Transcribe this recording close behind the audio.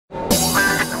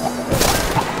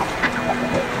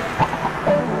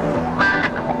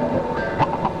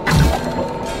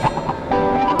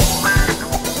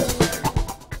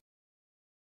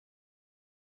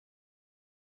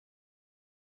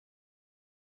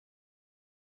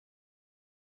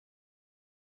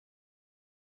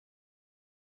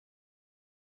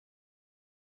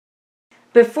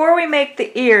Before we make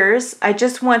the ears, I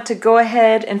just want to go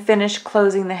ahead and finish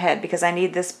closing the head because I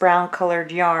need this brown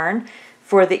colored yarn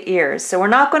for the ears. So we're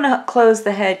not going to close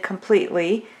the head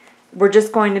completely. We're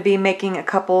just going to be making a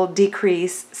couple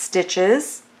decrease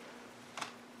stitches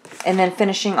and then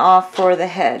finishing off for the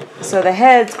head. So the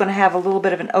head's going to have a little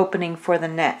bit of an opening for the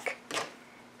neck.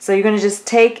 So you're going to just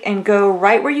take and go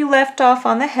right where you left off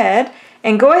on the head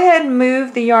and go ahead and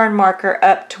move the yarn marker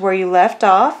up to where you left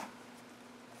off.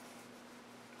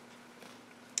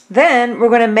 Then we're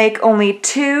going to make only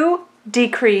 2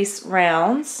 decrease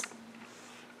rounds.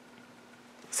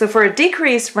 So for a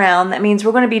decrease round, that means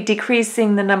we're going to be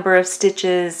decreasing the number of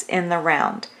stitches in the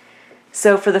round.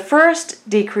 So for the first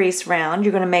decrease round,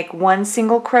 you're going to make 1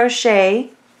 single crochet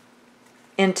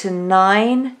into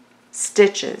 9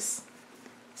 stitches.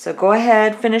 So go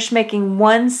ahead, finish making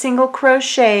 1 single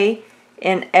crochet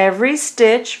in every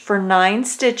stitch for 9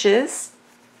 stitches,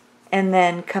 and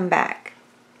then come back.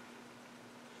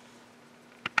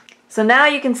 So now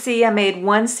you can see I made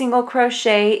 1 single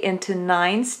crochet into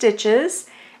 9 stitches,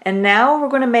 and now we're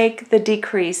going to make the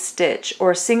decrease stitch,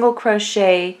 or single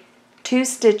crochet 2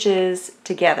 stitches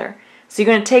together. So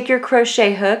you're going to take your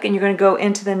crochet hook and you're going to go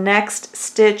into the next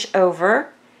stitch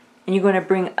over, and you're going to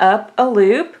bring up a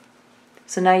loop.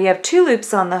 So now you have 2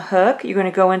 loops on the hook. You're going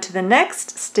to go into the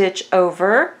next stitch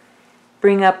over,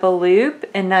 bring up a loop,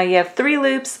 and now you have 3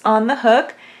 loops on the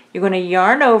hook. You're going to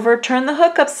yarn over, turn the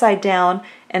hook upside down,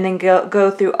 and then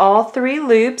go through all 3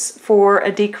 loops for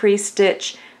a decrease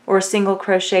stitch or single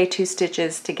crochet 2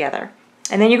 stitches together.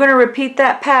 And then you're going to repeat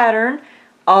that pattern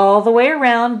all the way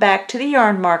around back to the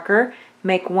yarn marker.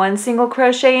 Make 1 single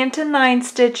crochet into 9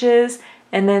 stitches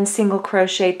and then single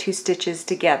crochet 2 stitches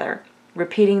together.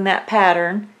 Repeating that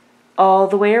pattern all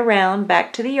the way around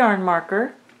back to the yarn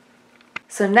marker.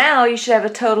 So now you should have a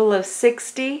total of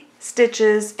 60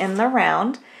 stitches in the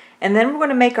round. And then we're going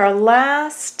to make our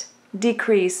last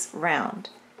decrease round.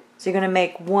 So you're going to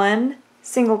make 1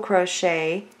 single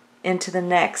crochet into the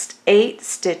next 8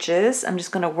 stitches. I'm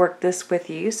just going to work this with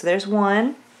you. So there's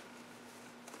 1,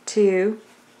 2,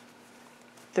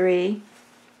 3,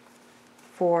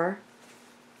 4,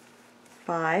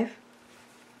 5,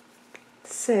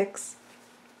 6,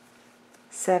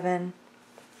 7,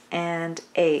 and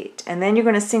 8. And then you're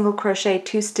going to single crochet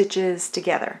 2 stitches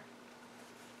together.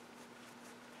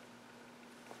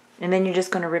 And then you're just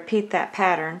going to repeat that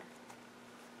pattern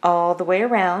all the way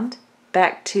around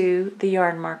back to the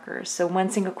yarn markers. So 1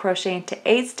 single crochet into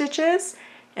 8 stitches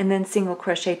and then single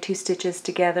crochet 2 stitches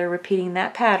together, repeating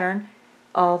that pattern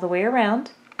all the way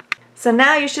around. So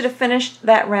now you should have finished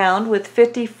that round with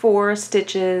 54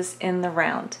 stitches in the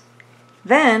round.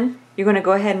 Then you're going to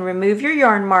go ahead and remove your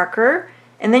yarn marker,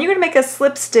 and then you're going to make a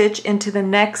slip stitch into the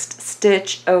next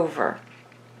stitch over.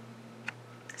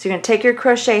 So you're going to take your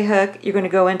crochet hook, you're going to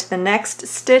go into the next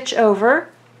stitch over,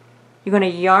 you're going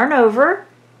to yarn over,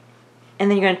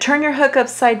 and then you're going to turn your hook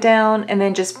upside down and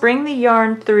then just bring the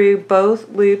yarn through both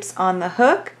loops on the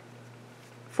hook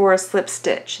for a slip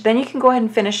stitch. Then you can go ahead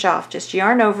and finish off. Just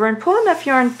yarn over and pull enough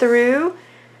yarn through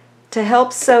to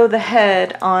help sew the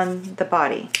head on the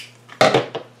body.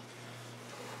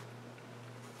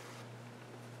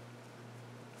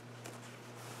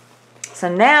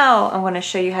 So now I'm going to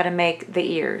show you how to make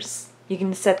the ears. You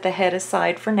can set the head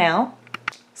aside for now.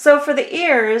 So for the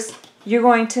ears, you're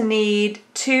going to need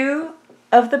 2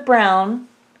 of the brown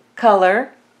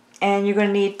color, and you're going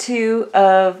to need 2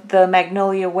 of the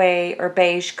Magnolia Way or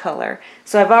beige color.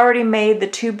 So I've already made the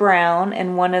 2 brown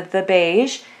and 1 of the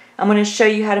beige. I'm going to show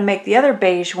you how to make the other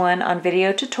beige one on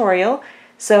video tutorial.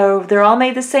 So they're all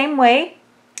made the same way,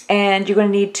 and you're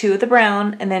going to need 2 of the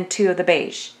brown and then 2 of the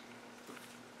beige.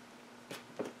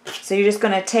 So you're just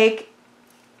going to take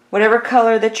whatever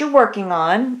color that you're working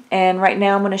on, and right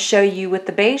now I'm going to show you with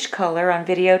the beige color on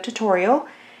video tutorial.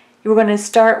 You're going to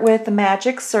start with the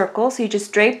magic circle, so you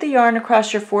just drape the yarn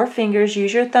across your 4 fingers,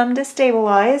 use your thumb to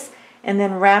stabilize, and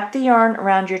then wrap the yarn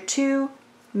around your 2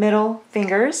 middle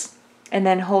fingers, and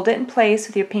then hold it in place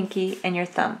with your pinky and your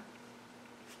thumb.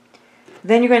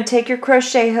 Then you're going to take your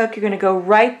crochet hook, you're going to go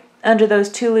right under those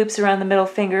 2 loops around the middle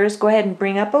fingers, go ahead and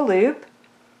bring up a loop.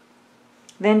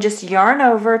 Then just yarn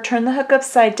over, turn the hook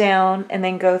upside down, and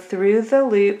then go through the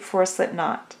loop for a slip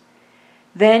knot.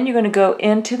 Then you're going to go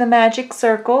into the magic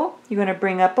circle, you're going to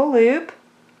bring up a loop,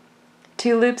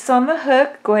 2 loops on the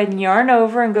hook, go ahead and yarn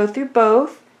over and go through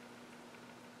both.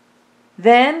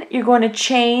 Then you're going to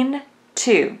chain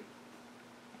 2.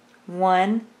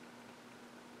 1,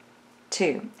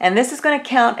 2. And this is going to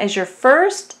count as your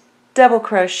first double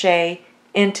crochet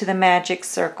into the magic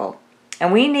circle.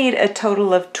 And we need a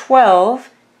total of 12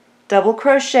 double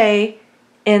crochet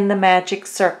in the magic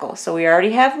circle. So we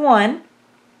already have one.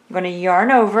 I'm going to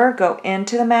yarn over, go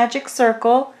into the magic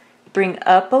circle, bring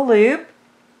up a loop.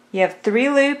 You have 3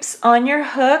 loops on your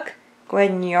hook. Go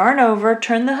ahead and yarn over,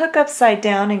 turn the hook upside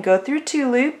down and go through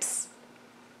 2 loops.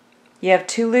 You have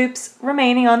 2 loops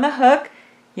remaining on the hook.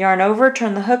 Yarn over,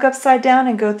 turn the hook upside down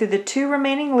and go through the 2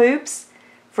 remaining loops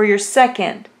for your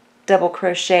second double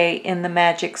crochet in the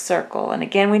magic circle. And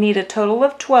again, we need a total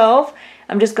of 12.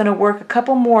 I'm just going to work a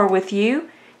couple more with you.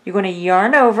 You're going to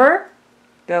yarn over,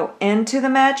 go into the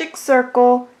magic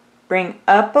circle, bring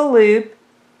up a loop,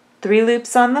 3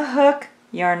 loops on the hook,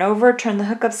 yarn over, turn the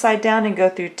hook upside down and go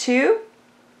through 2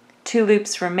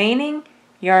 loops remaining,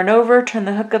 yarn over, turn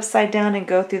the hook upside down and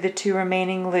go through the 2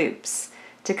 remaining loops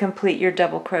to complete your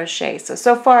double crochet.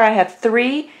 So far I have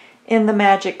 3 in the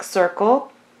magic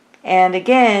circle, and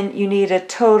again you need a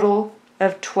total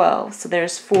of 12. So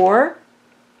there's 4,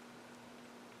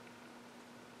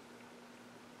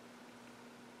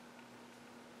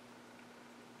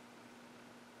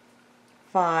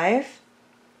 5,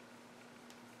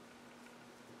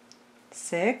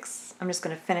 6, I'm just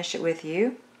going to finish it with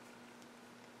you,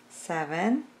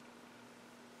 7,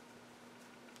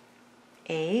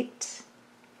 8,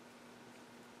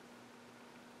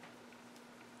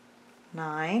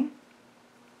 9,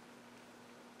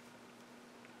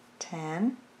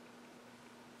 10,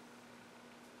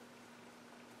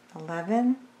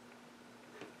 11,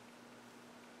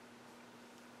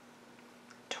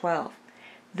 12.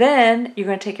 Then you're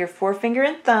going to take your forefinger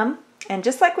and thumb, and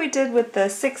just like we did with the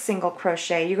 6 single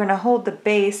crochet, you're going to hold the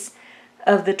base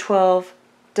of the 12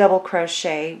 double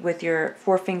crochet with your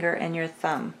forefinger and your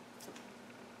thumb.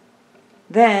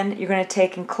 Then you're going to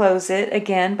take and close it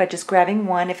again by just grabbing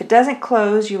one. If it doesn't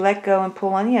close, you let go and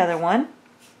pull on the other one.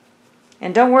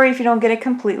 And don't worry if you don't get it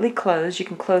completely closed. You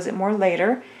can close it more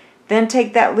later. Then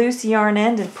take that loose yarn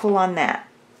end and pull on that.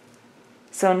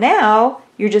 So now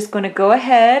you're just going to go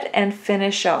ahead and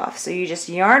finish off. So you just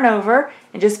yarn over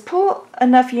and just pull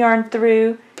enough yarn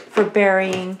through for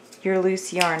burying your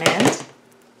loose yarn end.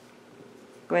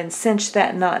 Go ahead and cinch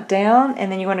that knot down, and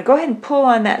then you're going to go ahead and pull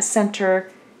on that center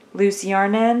loose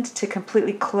yarn end to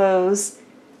completely close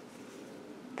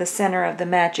the center of the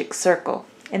magic circle.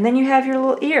 And then you have your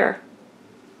little ear.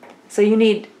 So you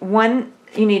need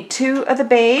 2 of the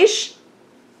beige,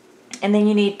 and then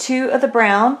you need 2 of the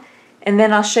brown, and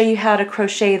then I'll show you how to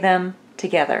crochet them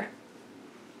together.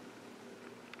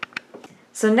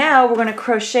 So now we're going to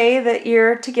crochet the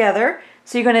ear together.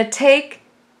 So you're going to take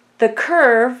the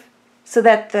curve so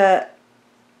that the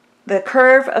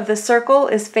curve of the circle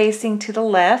is facing to the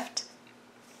left,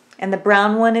 and the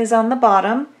brown one is on the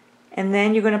bottom, and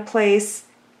then you're going to place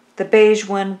the beige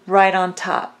one right on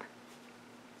top.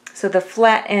 So the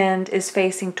flat end is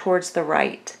facing towards the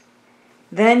right.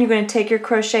 Then you're going to take your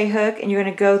crochet hook and you're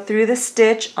going to go through the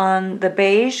stitch on the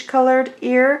beige colored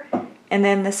ear and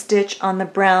then the stitch on the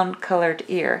brown colored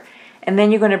ear. And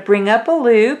then you're going to bring up a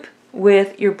loop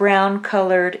with your brown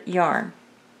colored yarn.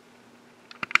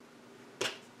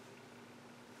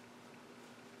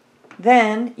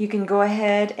 Then you can go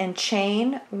ahead and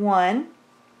chain 1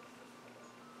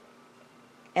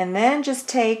 and then just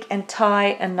take and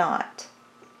tie a knot.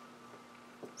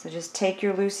 So just take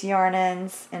your loose yarn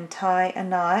ends and tie a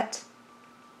knot.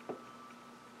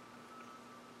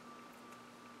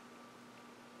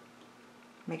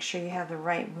 Make sure you have the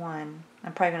right one.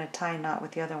 I'm probably going to tie a knot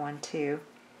with the other one too,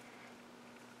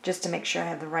 just to make sure I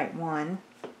have the right one.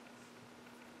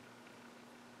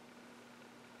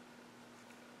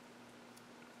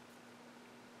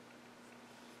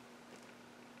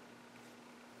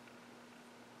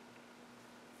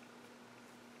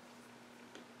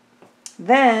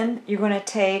 Then you're going to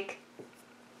take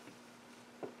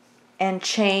and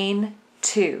chain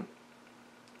 2.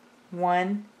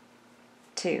 1,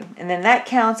 2. And then that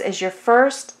counts as your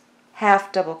first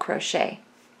half double crochet.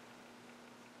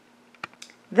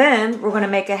 Then we're going to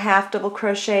make a half double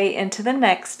crochet into the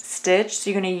next stitch. So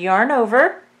you're going to yarn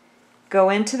over, go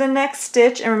into the next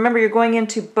stitch, and remember you're going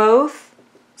into both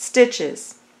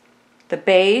stitches, the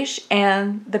beige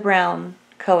and the brown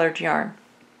colored yarn.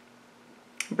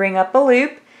 Bring up a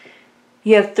loop.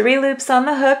 You have 3 loops on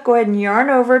the hook. Go ahead and yarn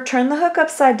over, turn the hook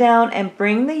upside down, and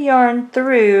bring the yarn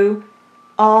through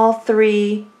all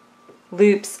 3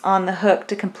 loops on the hook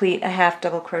to complete a half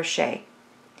double crochet.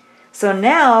 So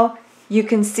now you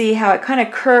can see how it kind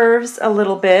of curves a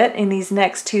little bit in these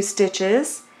next 2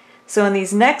 stitches. So in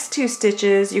these next 2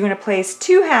 stitches, you're going to place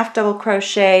 2 half double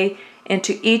crochet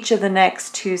into each of the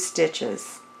next 2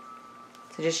 stitches.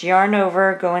 So just yarn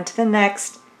over, go into the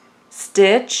next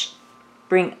stitch,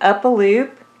 bring up a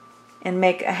loop, and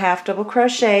make a half double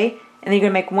crochet, and then you're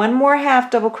going to make one more half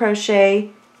double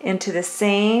crochet into the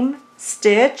same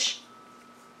stitch,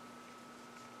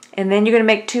 and then you're going to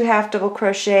make 2 half double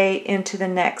crochet into the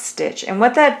next stitch. And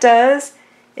what that does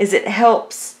is it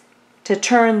helps to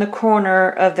turn the corner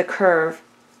of the curve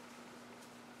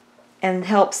and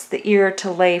helps the ear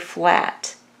to lay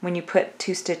flat when you put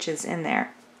 2 stitches in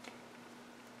there.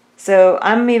 So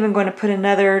I'm even going to put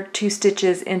another 2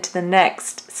 stitches into the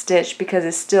next stitch because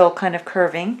it's still kind of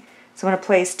curving. So I'm going to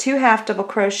place 2 half double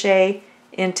crochet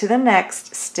into the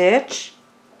next stitch.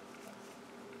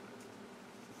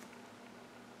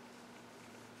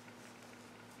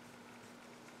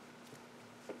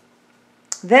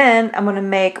 Then I'm going to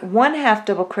make 1 half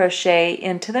double crochet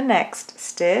into the next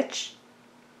stitch.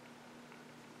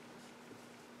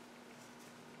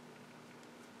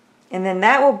 And then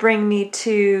that will bring me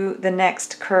to the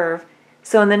next curve.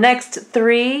 So in the next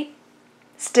 3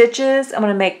 stitches, I'm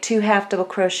going to make 2 half double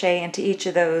crochet into each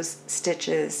of those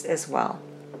stitches as well.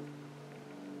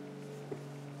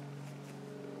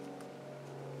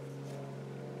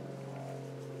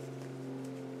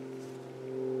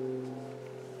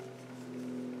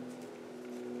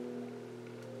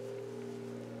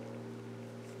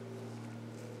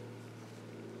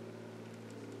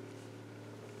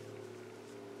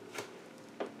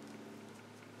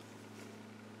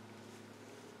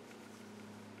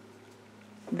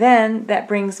 Then that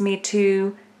brings me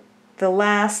to the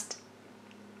last.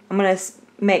 I'm going to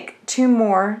make 2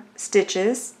 more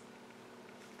stitches.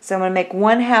 So I'm going to make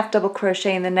 1 half double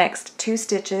crochet in the next 2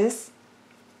 stitches.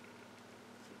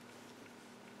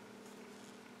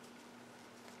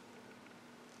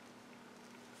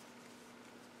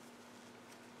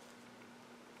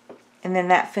 And then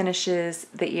that finishes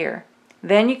the ear.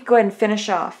 Then you can go ahead and finish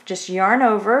off. Just yarn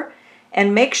over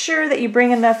and make sure that you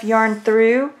bring enough yarn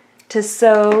through to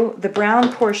sew the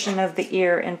brown portion of the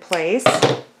ear in place.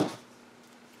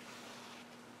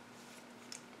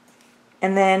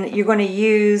 And then you're going to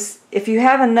use, if you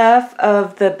have enough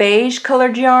of the beige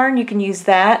colored yarn, you can use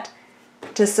that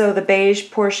to sew the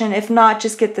beige portion. If not,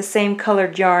 just get the same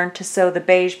colored yarn to sew the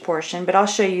beige portion, but I'll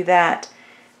show you that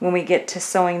when we get to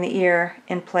sewing the ear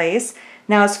in place.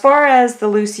 Now as far as the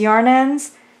loose yarn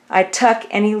ends, I tuck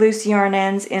any loose yarn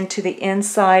ends into the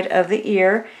inside of the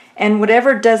ear, and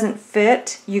whatever doesn't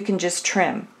fit, you can just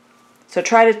trim. So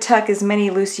try to tuck as many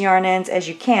loose yarn ends as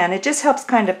you can. It just helps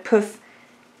kind of poof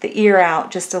the ear out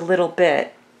just a little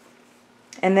bit.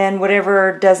 And then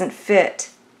whatever doesn't fit,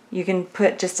 you can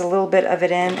put just a little bit of it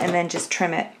in and then just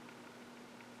trim it.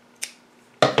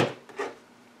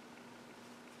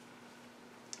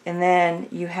 And then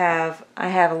I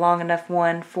have a long enough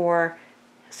one for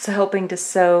helping to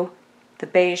sew the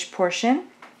beige portion,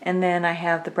 and then I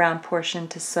have the brown portion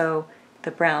to sew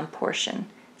the brown portion.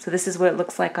 So this is what it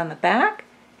looks like on the back,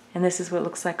 and this is what it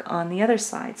looks like on the other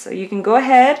side. So you can go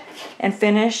ahead and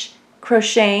finish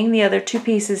crocheting the other 2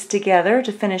 pieces together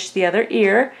to finish the other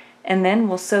ear, and then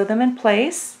we'll sew them in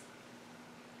place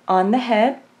on the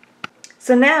head.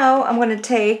 So now I'm going to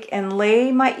take and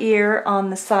lay my ear on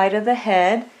the side of the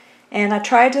head, and I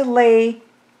tried to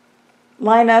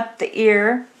line up the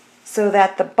ear so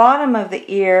that the bottom of the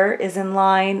ear is in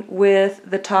line with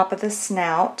the top of the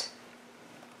snout.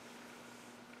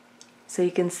 So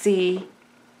you can see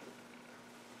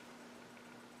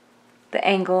the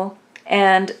angle.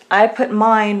 And I put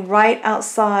mine right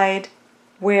outside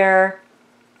where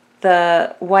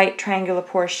the white triangular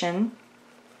portion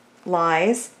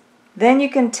lies. Then you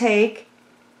can take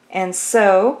and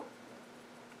sew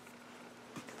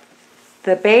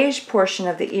the beige portion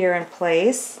of the ear in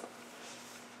place.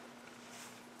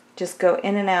 Just go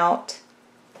in and out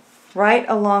right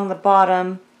along the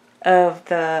bottom of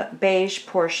the beige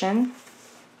portion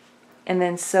and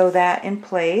then sew that in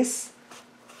place.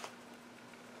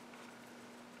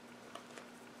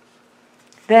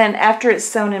 Then after it's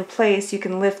sewn in place, you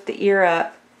can lift the ear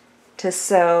up to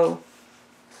sew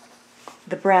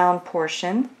the brown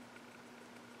portion.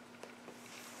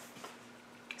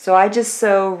 So I just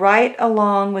sew right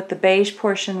along with the beige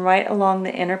portion, right along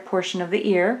the inner portion of the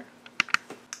ear.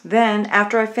 Then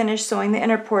after I finish sewing the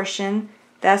inner portion,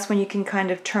 that's when you can kind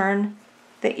of turn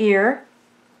the ear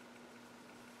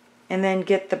and then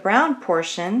get the brown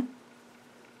portion,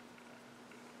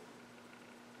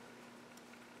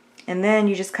 and then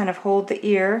you just kind of hold the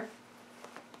ear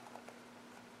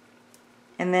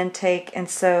and then take and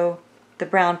sew the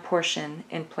brown portion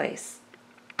in place.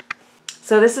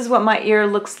 So this is what my ear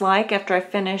looks like after I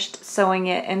finished sewing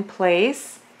it in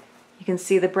place. You can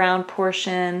see the brown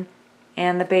portion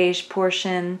and the beige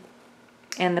portion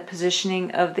and the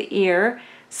positioning of the ear.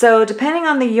 So depending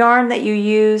on the yarn that you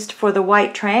used for the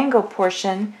white triangle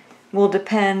portion, will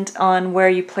depend on where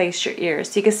you place your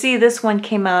ears. So you can see this one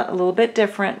came out a little bit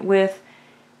different with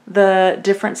the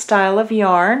different style of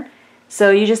yarn.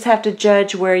 So you just have to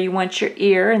judge where you want your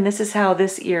ear, and this is how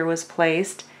this ear was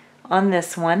placed on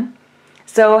this one.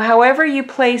 So however you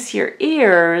place your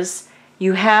ears,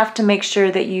 you have to make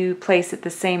sure that you place it the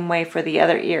same way for the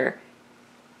other ear,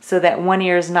 so that one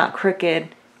ear is not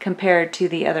crooked compared to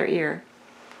the other ear.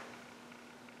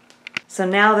 So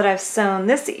now that I've sewn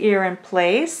this ear in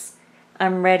place,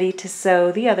 I'm ready to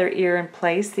sew the other ear in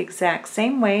place the exact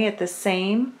same way at the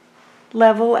same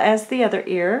level as the other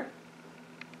ear.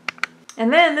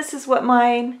 And then this is what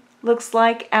mine looks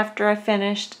like after I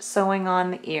finished sewing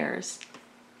on the ears.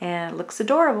 And it looks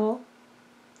adorable.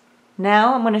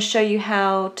 Now I'm going to show you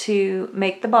how to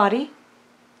make the body.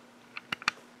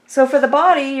 So for the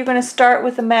body, you're going to start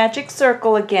with a magic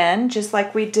circle again, just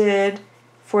like we did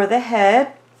for the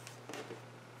head.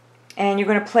 And you're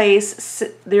going to place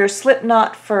your slip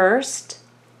knot first.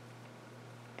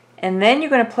 And then you're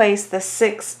going to place the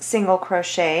 6 single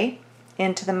crochet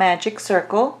into the magic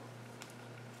circle.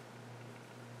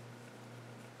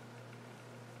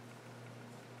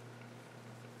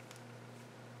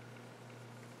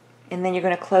 And then you're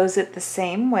going to close it the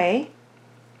same way.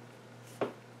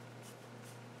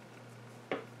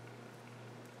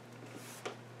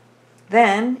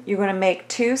 Then you're going to make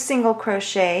 2 single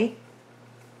crochet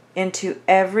into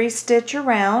every stitch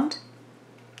around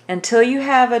until you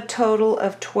have a total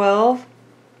of 12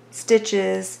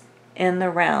 stitches in the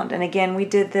round. And again, we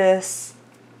did this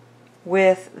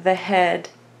with the head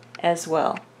as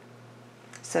well.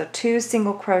 So 2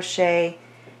 single crochet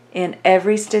in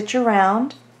every stitch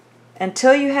around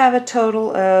until you have a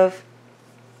total of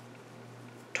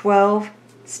 12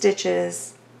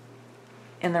 stitches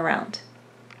in the round.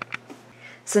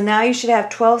 So now you should have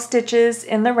 12 stitches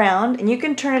in the round, and you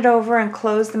can turn it over and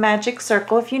close the magic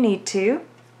circle if you need to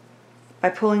by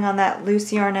pulling on that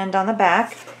loose yarn end on the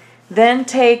back. Then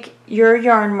take your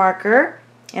yarn marker,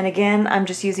 and again I'm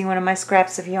just using one of my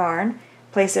scraps of yarn,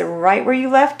 place it right where you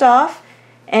left off,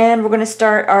 and we're going to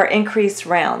start our increase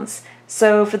rounds.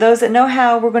 So for those that know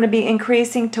how, we're going to be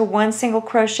increasing to 1 single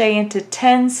crochet into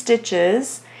 10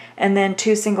 stitches and then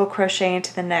 2 single crochet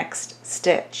into the next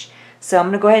stitch. So I'm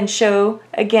going to go ahead and show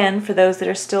again for those that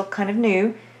are still kind of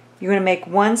new. You're going to make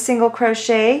 1 single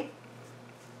crochet.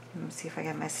 Let me see if I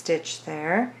got my stitch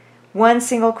there. 1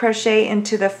 single crochet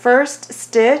into the first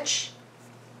stitch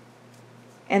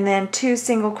and then 2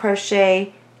 single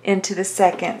crochet into the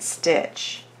second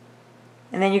stitch.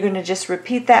 And then you're going to just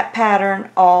repeat that pattern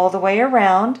all the way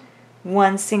around.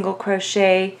 1 single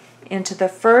crochet into the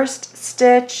first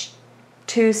stitch,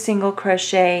 2 single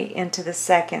crochet into the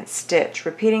second stitch.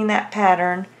 Repeating that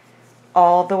pattern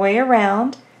all the way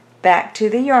around, back to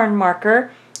the yarn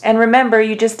marker. And remember,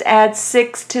 you just add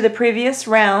 6 to the previous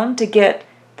round to get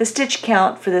the stitch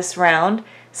count for this round.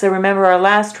 So remember, our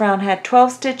last round had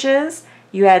 12 stitches.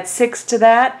 You add 6 to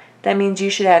that. That means you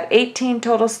should have 18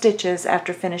 total stitches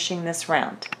after finishing this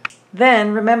round.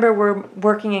 Then remember, we're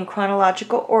working in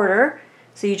chronological order,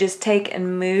 so you just take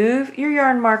and move your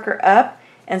yarn marker up,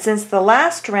 and since the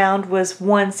last round was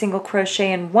 1 single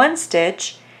crochet in 1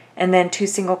 stitch and then 2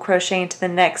 single crochet into the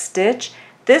next stitch,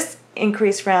 this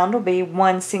increase round will be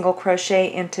 1 single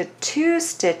crochet into 2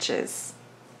 stitches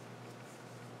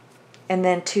and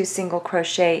then 2 single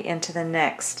crochet into the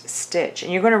next stitch.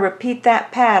 And you're going to repeat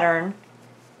that pattern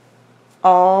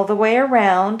all the way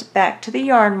around, back to the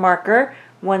yarn marker,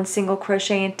 1 single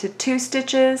crochet into 2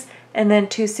 stitches and then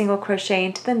 2 single crochet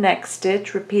into the next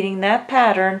stitch, repeating that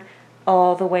pattern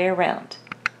all the way around.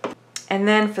 And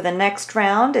then for the next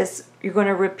round is you're going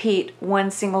to repeat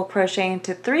 1 single crochet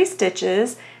into 3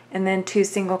 stitches and then 2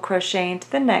 single crochet into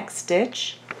the next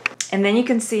stitch. And then you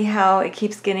can see how it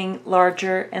keeps getting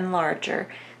larger and larger.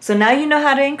 So now you know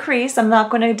how to increase. I'm not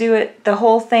going to do it the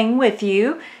whole thing with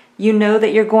you. You know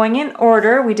that you're going in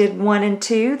order. We did 1 and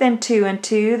 2, then 2 and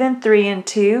 2, then 3 and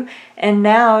 2, and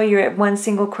now you're at 1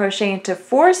 single crochet into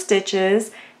 4 stitches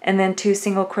and then 2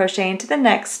 single crochet into the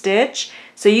next stitch.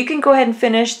 So you can go ahead and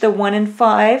finish the 1 and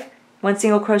 5, 1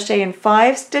 single crochet in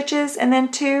 5 stitches and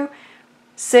then 2,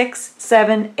 6,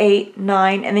 7, 8,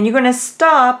 9, and then you're going to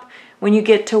stop when you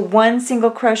get to 1 single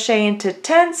crochet into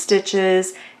 10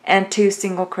 stitches and 2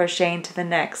 single crochet into the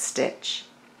next stitch.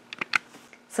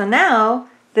 So now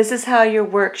this is how your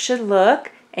work should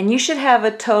look, and you should have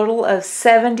a total of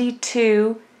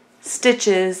 72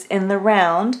 stitches in the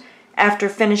round after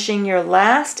finishing your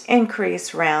last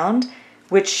increase round,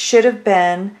 which should have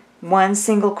been 1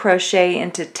 single crochet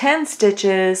into 10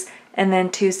 stitches and then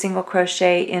 2 single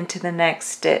crochet into the next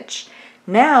stitch.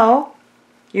 Now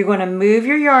you're going to move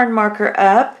your yarn marker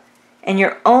up and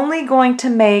you're only going to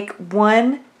make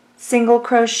one single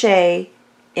crochet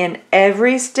in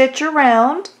every stitch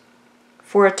around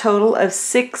for a total of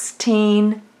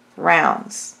 16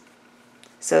 rounds.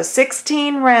 So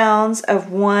 16 rounds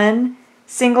of one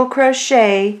single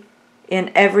crochet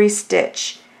in every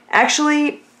stitch.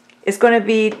 Actually, it's going to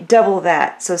be double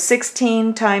that. So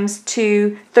 16 times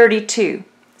 2, 32.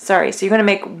 Sorry, so you're going to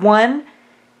make one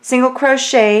single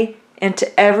crochet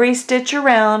into every stitch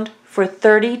around for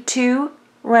 32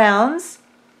 rounds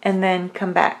and then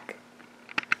come back.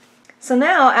 So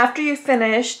now, after you've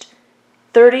finished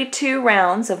 32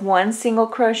 rounds of one single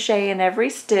crochet in every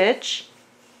stitch,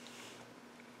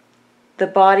 the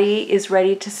body is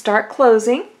ready to start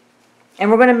closing, and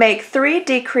we're going to make 3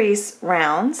 decrease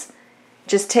rounds.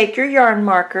 Just take your yarn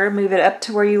marker, move it up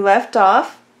to where you left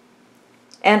off,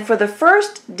 and for the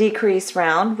first decrease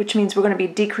round, which means we're going to be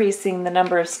decreasing the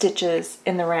number of stitches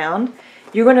in the round,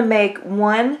 you're going to make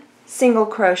one single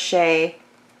crochet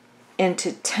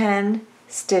into 10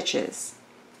 stitches.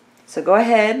 So go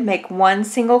ahead, make one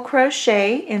single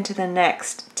crochet into the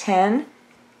next 10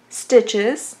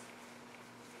 stitches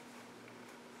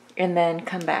and then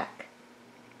come back.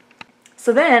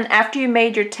 So then, after you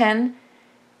made your 10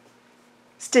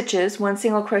 stitches, one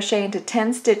single crochet into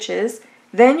 10 stitches,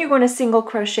 then you're going to single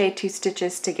crochet 2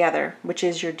 stitches together, which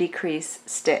is your decrease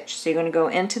stitch. So you're going to go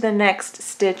into the next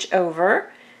stitch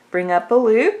over, bring up a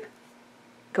loop,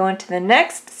 go into the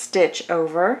next stitch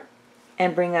over,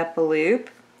 and bring up a loop.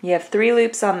 You have 3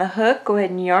 loops on the hook. Go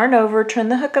ahead and yarn over, turn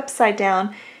the hook upside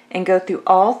down, and go through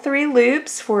all 3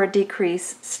 loops for a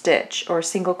decrease stitch, or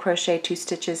single crochet 2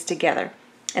 stitches together.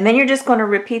 And then you're just going to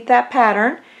repeat that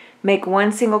pattern. Make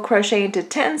one single crochet into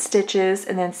 10 stitches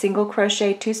and then single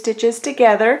crochet 2 stitches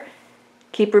together.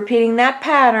 Keep repeating that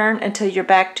pattern until you're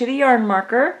back to the yarn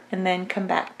marker and then come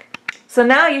back. So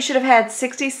now you should have had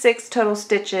 66 total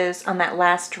stitches on that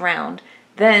last round.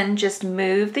 Then just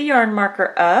move the yarn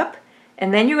marker up,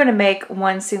 and then you're going to make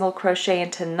one single crochet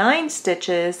into 9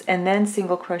 stitches and then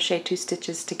single crochet 2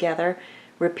 stitches together,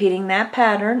 repeating that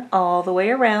pattern all the way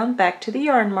around back to the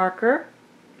yarn marker.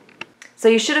 So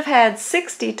you should have had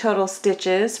 60 total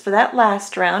stitches for that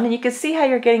last round, and you can see how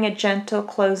you're getting a gentle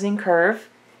closing curve.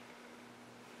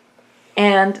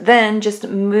 And then just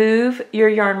move your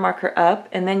yarn marker up,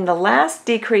 and then the last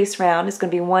decrease round is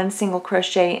going to be one single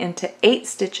crochet into 8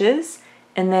 stitches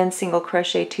and then single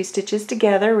crochet 2 stitches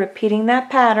together, repeating that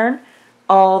pattern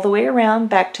all the way around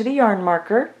back to the yarn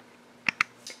marker.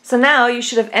 So now you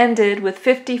should have ended with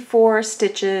 54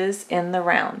 stitches in the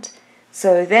round.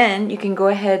 So then you can go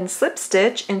ahead and slip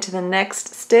stitch into the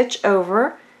next stitch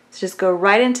over. So just go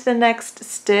right into the next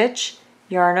stitch,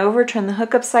 yarn over, turn the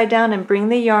hook upside down, and bring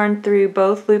the yarn through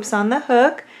both loops on the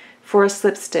hook for a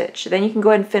slip stitch. Then you can go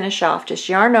ahead and finish off. Just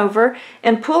yarn over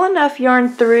and pull enough yarn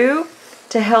through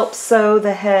to help sew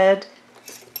the head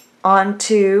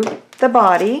onto the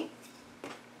body.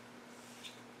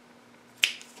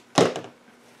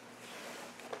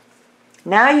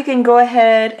 Now you can go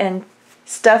ahead and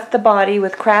stuff the body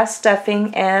with craft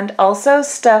stuffing and also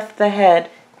stuff the head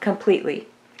completely.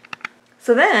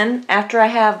 So then, after I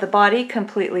have the body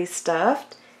completely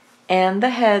stuffed and the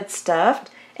head stuffed,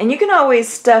 and you can always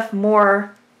stuff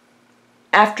more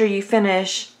after you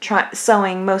finish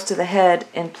sewing most of the head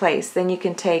in place, then you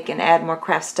can take and add more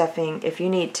craft stuffing if you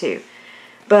need to.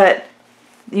 But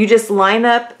you just line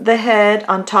up the head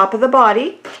on top of the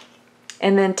body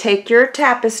and then take your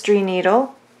tapestry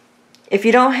needle. If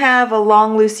you don't have a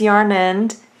long loose yarn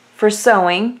end for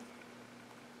sewing,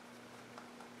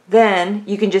 then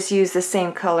you can just use the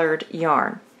same colored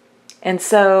yarn. And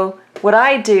so what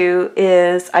I do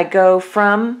is I go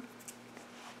from,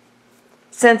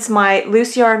 since my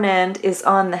loose yarn end is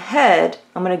on the head,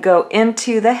 I'm going to go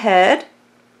into the head,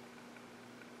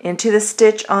 into the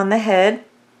stitch on the head,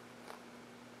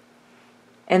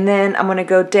 and then I'm going to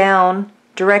go down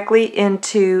directly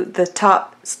into the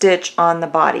top stitch on the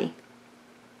body.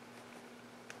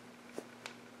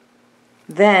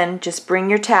 Then just bring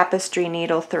your tapestry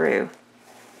needle through.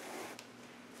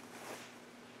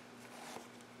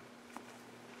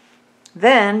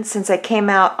 Then, since I came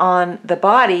out on the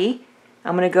body,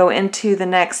 I'm going to go into the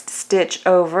next stitch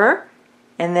over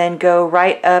and then go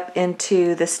right up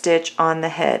into the stitch on the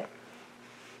head.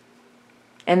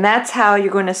 And that's how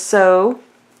you're going to sew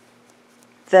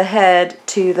the head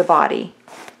to the body.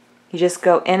 You just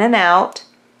go in and out,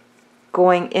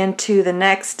 going into the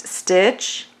next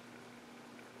stitch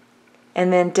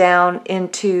and then down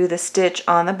into the stitch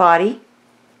on the body.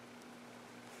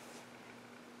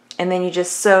 And then you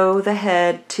just sew the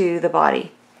head to the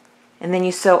body. And then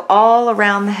you sew all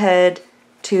around the head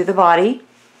to the body.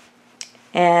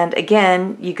 And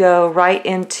again, you go right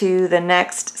into the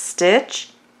next stitch.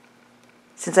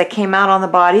 Since I came out on the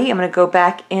body, I'm going to go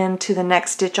back into the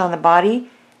next stitch on the body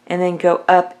and then go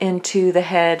up into the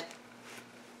head.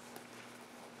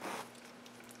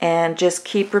 And just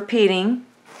keep repeating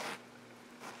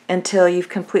until you've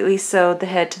completely sewed the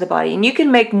head to the body. And you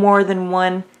can make more than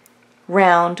one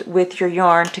round with your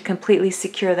yarn to completely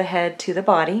secure the head to the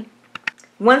body.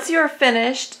 Once you are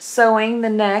finished sewing the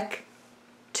neck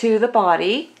to the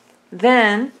body,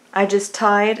 then I just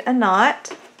tied a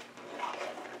knot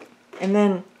and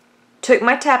then took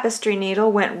my tapestry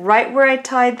needle, went right where I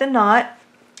tied the knot,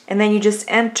 and then you just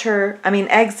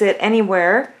exit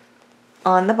anywhere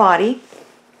on the body.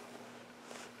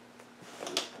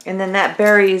 And then that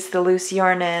buries the loose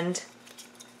yarn end,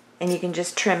 and you can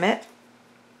just trim it.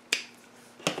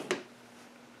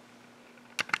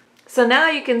 So now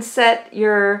you can set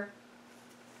the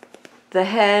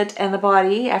head and the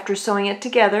body after sewing it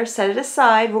together. Set it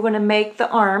aside. We're going to make the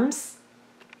arms.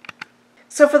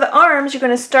 So for the arms, you're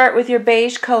going to start with your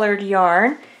beige colored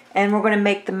yarn, and we're going to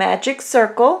make the magic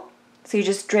circle. So you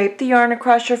just drape the yarn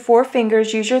across your 4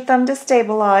 fingers, use your thumb to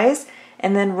stabilize,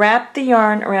 and then wrap the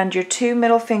yarn around your 2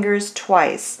 middle fingers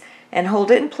twice and hold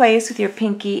it in place with your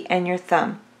pinky and your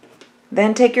thumb.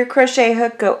 Then take your crochet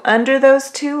hook, go under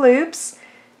those 2 loops,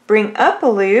 bring up a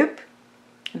loop,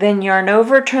 then yarn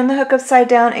over, turn the hook upside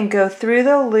down and go through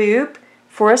the loop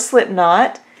for a slip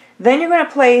knot. Then you're going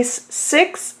to place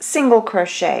 6 single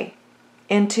crochet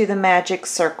into the magic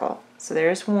circle. So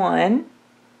there's 1,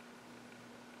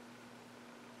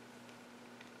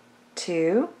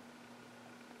 2,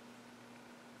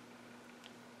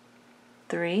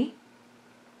 3,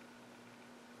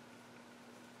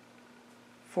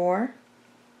 4,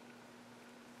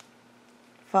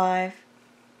 5,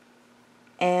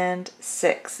 and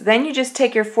 6. Then you just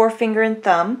take your 4-finger and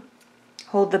thumb,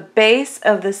 hold the base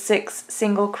of the 6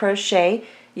 single crochet.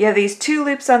 You have these 2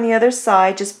 loops on the other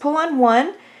side. Just pull on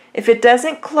one. If it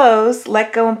doesn't close,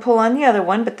 let go and pull on the other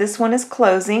one, but this one is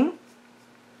closing.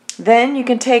 Then you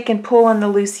can take and pull on the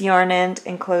loose yarn end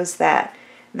and close that.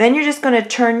 Then you're just going to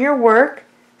turn your work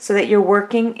so that you're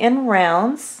working in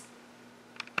rounds.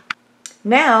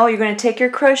 Now you're going to take your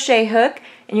crochet hook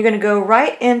and you're going to go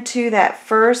right into that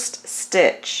first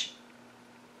stitch.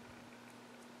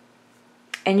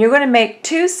 And you're going to make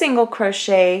 2 single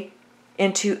crochet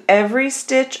into every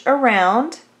stitch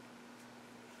around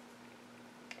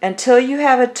until you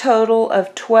have a total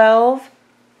of 12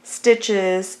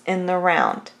 stitches in the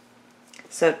round.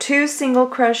 So 2 single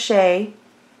crochet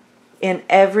in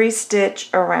every stitch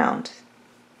around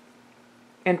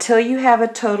until you have a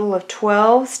total of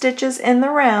 12 stitches in the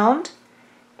round,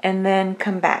 and then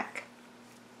come back.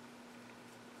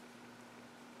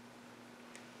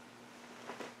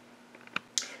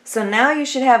 So now you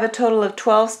should have a total of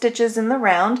 12 stitches in the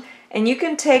round, and you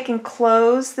can take and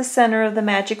close the center of the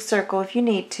magic circle if you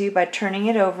need to by turning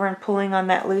it over and pulling on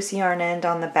that loose yarn end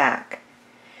on the back.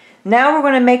 Now we're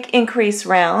going to make increase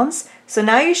rounds. So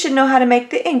now you should know how to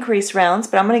make the increase rounds,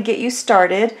 but I'm going to get you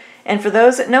started. And for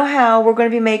those that know how, we're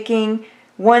going to be making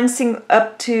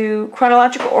up to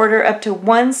chronological order up to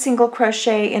 1 single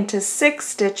crochet into 6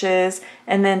 stitches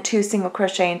and then 2 single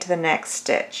crochet into the next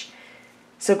stitch.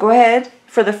 So go ahead.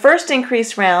 For the first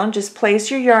increase round, just place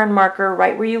your yarn marker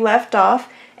right where you left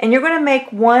off, and you're going to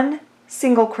make 1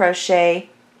 single crochet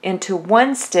into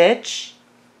 1 stitch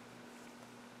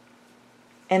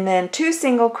and then 2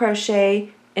 single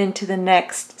crochet into the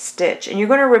next stitch. And you're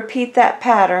going to repeat that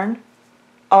pattern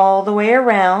all the way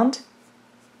around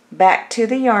back to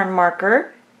the yarn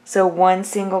marker. So 1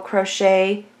 single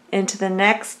crochet into the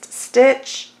next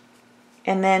stitch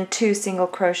and then 2 single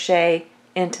crochet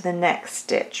into the next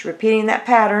stitch. Repeating that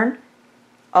pattern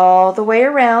all the way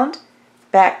around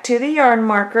back to the yarn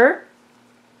marker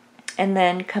and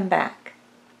then come back.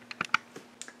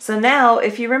 So now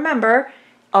if you remember,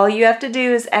 all you have to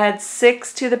do is add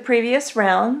 6 to the previous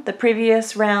round. The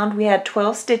previous round we had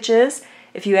 12 stitches.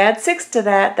 If you add 6 to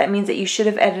that, that means that you should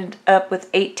have ended up with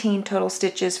 18 total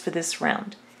stitches for this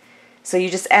round. So you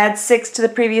just add 6 to the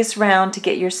previous round to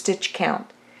get your stitch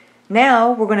count.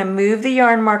 Now we're going to move the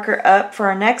yarn marker up for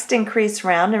our next increase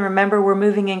round, and remember we're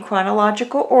moving in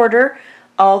chronological order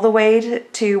all the way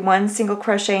to 1 single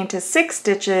crochet into 6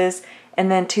 stitches and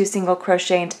then 2 single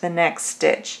crochet into the next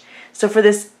stitch. So for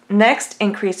this next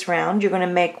increase round, you're going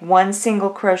to make 1 single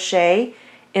crochet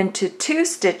into 2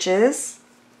 stitches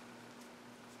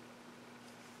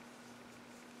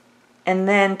and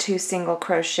then 2 single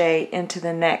crochet into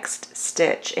the next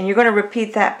stitch. And you're going to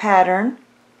repeat that pattern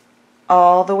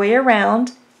all the way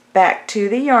around back to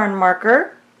the yarn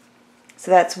marker.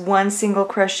 So that's 1 single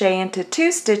crochet into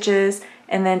 2 stitches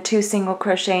and then 2 single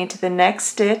crochet into the next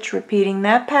stitch, repeating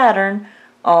that pattern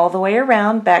all the way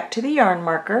around back to the yarn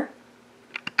marker.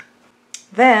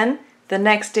 Then the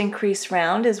next increase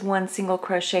round is 1 single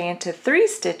crochet into 3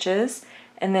 stitches,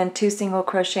 and then 2 single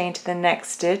crochet into the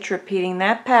next stitch, repeating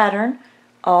that pattern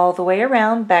all the way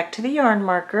around back to the yarn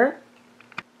marker.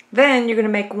 Then you're going to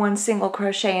make 1 single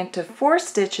crochet into 4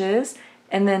 stitches,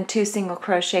 and then 2 single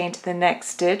crochet into the next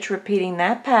stitch, repeating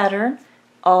that pattern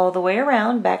all the way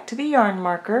around back to the yarn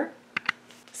marker.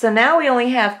 So now we only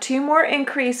have 2 more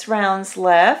increase rounds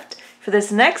left. For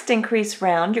this next increase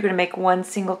round, you're going to make 1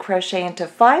 single crochet into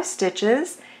 5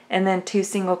 stitches, and then 2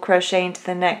 single crochet into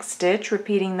the next stitch,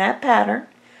 repeating that pattern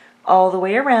all the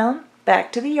way around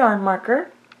back to the yarn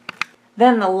marker.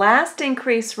 Then the last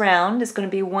increase round is going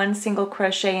to be 1 single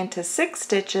crochet into 6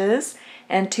 stitches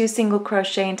and 2 single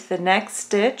crochet into the next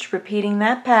stitch, repeating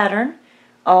that pattern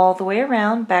all the way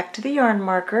around back to the yarn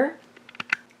marker.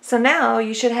 So now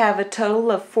you should have a total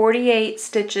of 48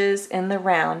 stitches in the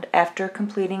round after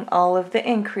completing all of the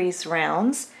increase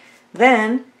rounds.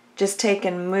 Then just take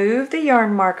and move the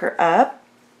yarn marker up,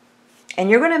 and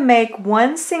you're going to make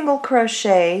 1 single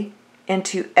crochet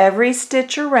into every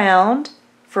stitch around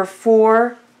for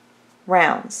 4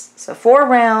 rounds. So 4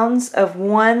 rounds of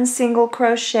 1 single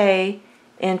crochet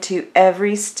into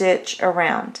every stitch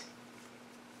around.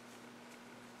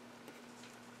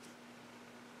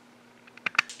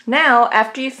 Now,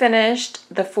 after you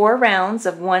finished the 4 rounds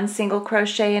of 1 single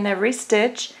crochet in every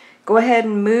stitch, go ahead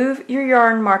and move your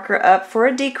yarn marker up for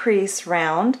a decrease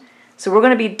round. So we're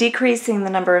going to be decreasing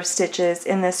the number of stitches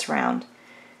in this round.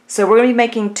 So we're going to be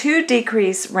making 2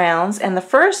 decrease rounds, and the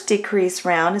first decrease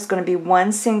round is going to be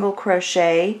 1 single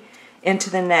crochet into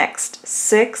the next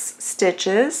 6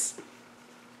 stitches.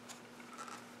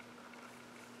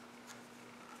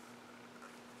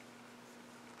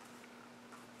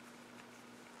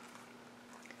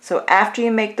 So after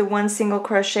you make the 1 single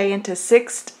crochet into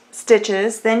 6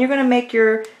 stitches, then you're going to make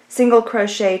your single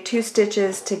crochet 2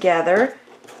 stitches together,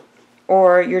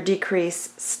 or your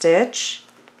decrease stitch.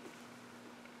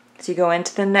 So you go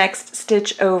into the next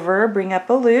stitch over, bring up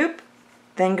a loop,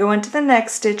 then go into the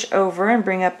next stitch over and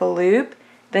bring up a loop,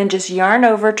 then just yarn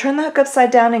over, turn the hook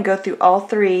upside down and go through all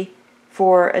 3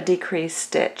 for a decrease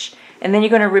stitch. And then you're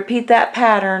going to repeat that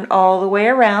pattern all the way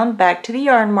around back to the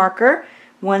yarn marker.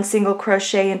 1 single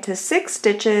crochet into 6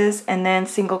 stitches, and then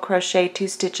single crochet 2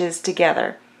 stitches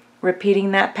together,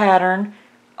 repeating that pattern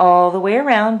all the way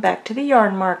around back to the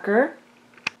yarn marker.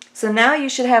 So now you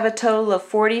should have a total of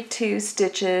 42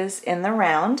 stitches in the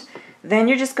round. Then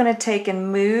you're just going to take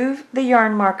and move the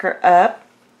yarn marker up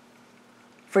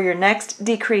for your next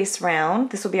decrease round.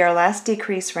 This will be our last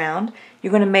decrease round. You're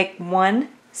going to make 1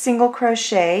 single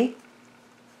crochet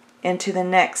into the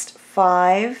next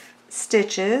 5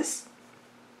 stitches.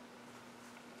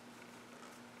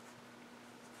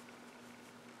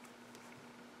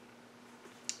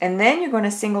 And then you're going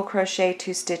to single crochet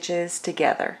 2 stitches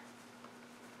together.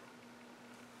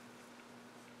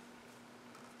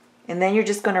 And then you're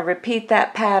just going to repeat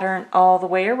that pattern all the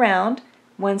way around.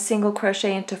 1 single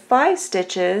crochet into 5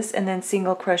 stitches, and then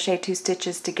single crochet 2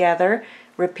 stitches together,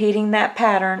 repeating that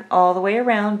pattern all the way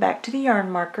around back to the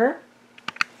yarn marker.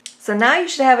 So now you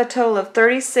should have a total of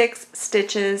 36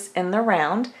 stitches in the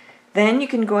round. Then you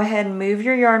can go ahead and move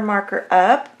your yarn marker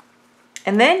up,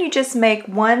 and then you just make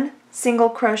 1 single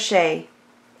crochet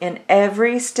in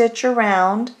every stitch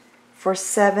around for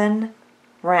 7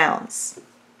 rounds.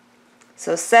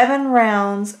 So 7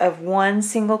 rounds of 1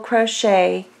 single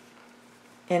crochet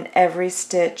in every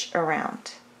stitch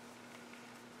around.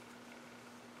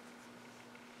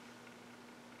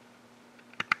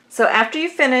 So after you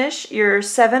finish your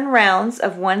 7 rounds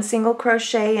of 1 single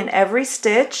crochet in every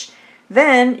stitch,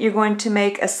 then you're going to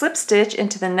make a slip stitch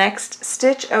into the next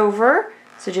stitch over.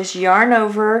 So just yarn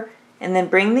over and then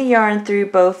bring the yarn through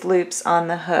both loops on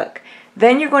the hook.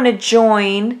 Then you're going to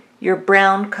join your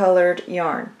brown colored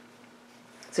yarn.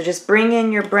 So just bring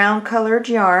in your brown colored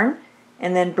yarn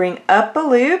and then bring up a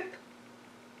loop.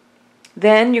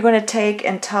 Then you're going to take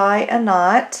and tie a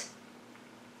knot.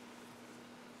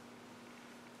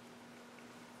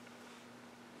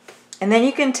 And then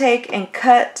you can take and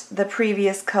cut the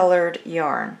previous colored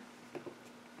yarn.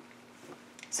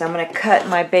 So I'm going to cut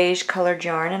my beige colored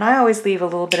yarn, and I always leave a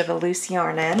little bit of a loose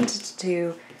yarn end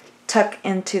to tuck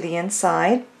into the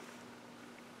inside.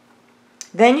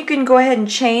 Then you can go ahead and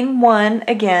chain 1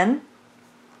 again.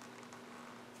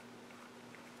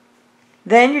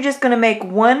 Then you're just going to make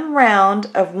 1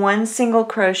 round of 1 single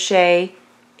crochet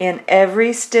in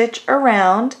every stitch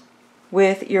around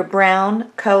with your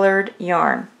brown colored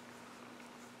yarn.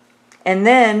 And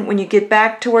then when you get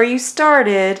back to where you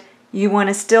started, you want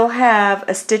to still have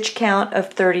a stitch count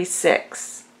of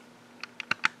 36.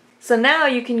 So now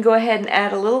you can go ahead and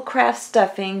add a little craft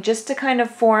stuffing just to kind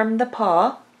of form the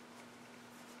paw.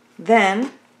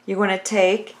 Then you're going to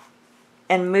take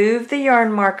and move the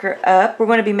yarn marker up. We're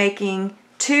going to be making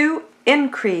 2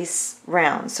 increase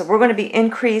rounds. So we're going to be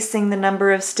increasing the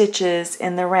number of stitches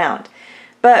in the round.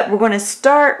 But we're going to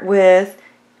start with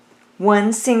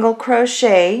 1 single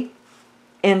crochet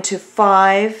into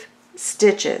 5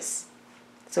 stitches.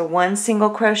 So 1 single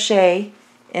crochet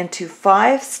into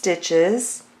 5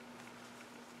 stitches.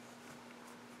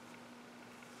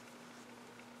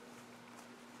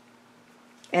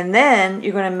 And then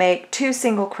you're going to make 2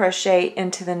 single crochet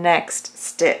into the next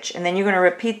stitch. And then you're going to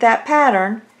repeat that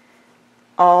pattern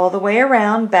all the way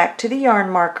around back to the yarn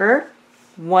marker.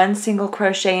 1 single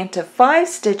crochet into 5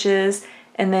 stitches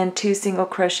and then 2 single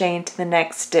crochet into the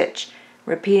next stitch.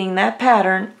 Repeating that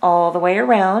pattern all the way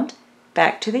around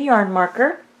back to the yarn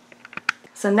marker.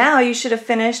 So now you should have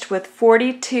finished with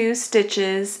 42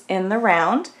 stitches in the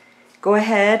round. Go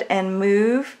ahead and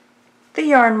move the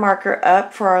yarn marker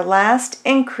up for our last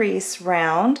increase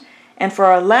round. And for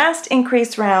our last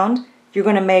increase round, you're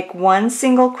going to make 1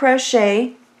 single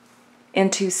crochet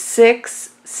into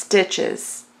 6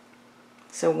 stitches.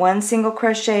 So 1 single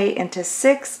crochet into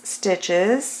 6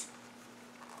 stitches.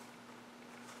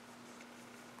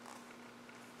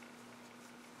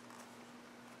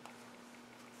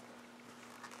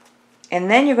 And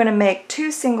then you're going to make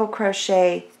 2 single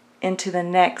crochet into the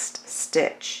next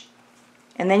stitch.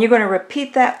 And then you're going to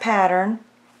repeat that pattern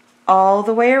all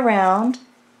the way around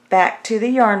back to the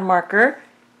yarn marker.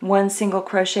 1 single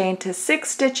crochet into 6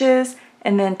 stitches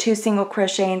and then 2 single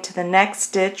crochet into the next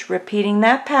stitch, repeating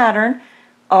that pattern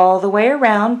all the way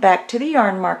around back to the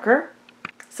yarn marker.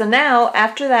 So now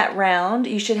after that round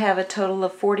you should have a total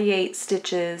of 48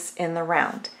 stitches in the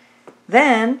round.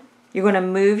 Then you're going to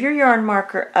move your yarn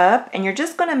marker up and you're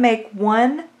just going to make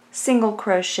 1 single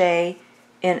crochet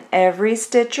in every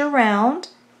stitch around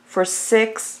for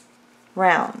 6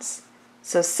 rounds.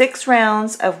 So 6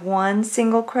 rounds of 1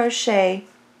 single crochet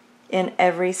in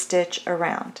every stitch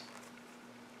around.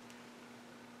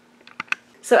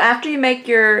 So after you make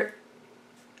your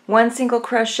 1 single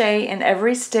crochet in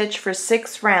every stitch for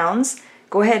 6 rounds,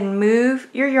 go ahead and move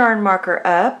your yarn marker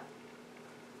up,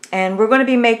 and we're going to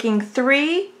be making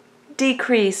 3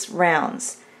 decrease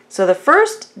rounds. So the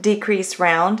first decrease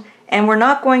round, and we're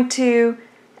not going to,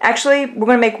 actually we're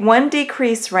going to make 1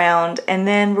 decrease round and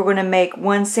then we're going to make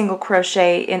 1 single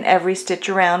crochet in every stitch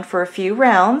around for a few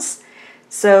rounds.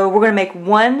 So we're going to make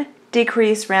 1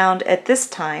 decrease round at this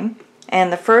time,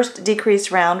 and the first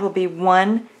decrease round will be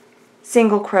 1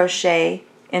 single crochet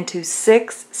into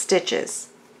 6 stitches.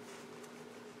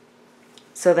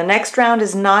 So the next round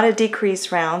is not a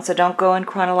decrease round, so don't go in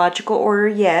chronological order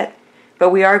yet, but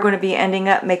we are going to be ending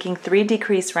up making 3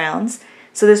 decrease rounds.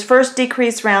 So this first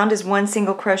decrease round is 1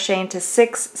 single crochet into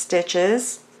 6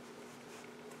 stitches.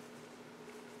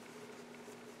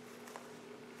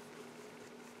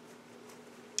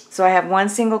 So I have 1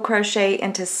 single crochet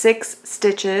into 6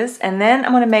 stitches, and then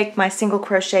I'm going to make my single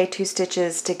crochet 2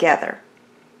 stitches together.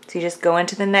 So you just go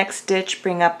into the next stitch,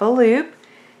 bring up a loop,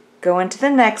 go into the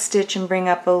next stitch and bring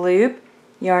up a loop,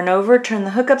 yarn over, turn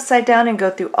the hook upside down and go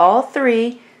through all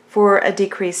 3 for a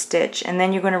decrease stitch. And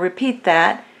then you're going to repeat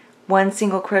that, 1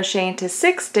 single crochet into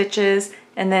 6 stitches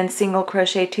and then single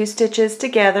crochet 2 stitches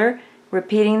together,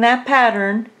 repeating that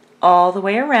pattern all the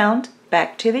way around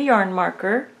back to the yarn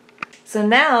marker. So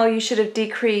now you should have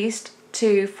decreased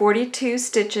to 42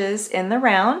 stitches in the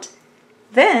round.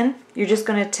 Then you're just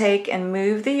going to take and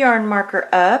move the yarn marker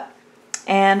up,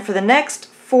 and for the next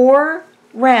 4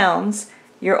 rounds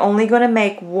you're only going to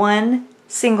make 1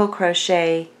 single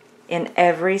crochet in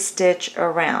every stitch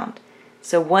around.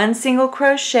 So 1 single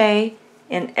crochet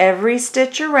in every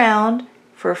stitch around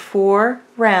for 4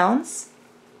 rounds.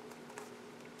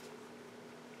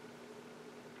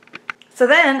 So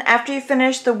then after you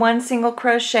finish the 1 single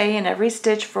crochet in every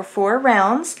stitch for 4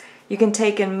 rounds, you can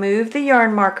take and move the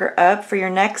yarn marker up for your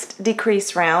next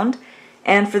decrease round.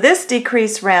 And for this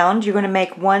decrease round you're going to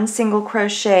make 1 single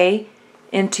crochet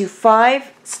into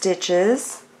 5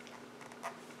 stitches.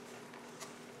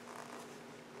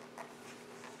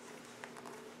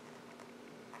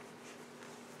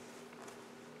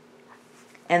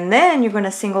 And then you're going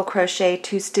to single crochet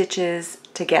 2 stitches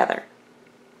together.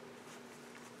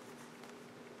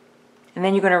 And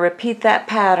then you're going to repeat that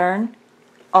pattern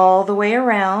all the way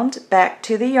around back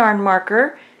to the yarn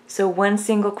marker. So 1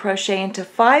 single crochet into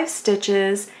 5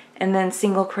 stitches and then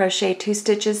single crochet 2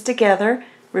 stitches together,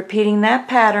 repeating that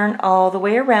pattern all the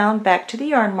way around back to the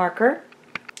yarn marker.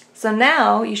 So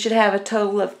now you should have a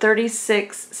total of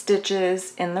 36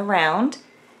 stitches in the round.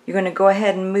 You're going to go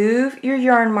ahead and move your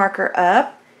yarn marker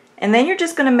up, and then you're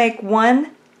just going to make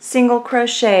one single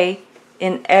crochet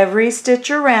in every stitch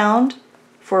around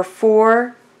for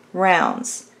 4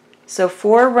 rounds. So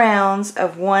 4 rounds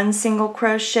of one single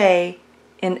crochet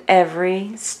in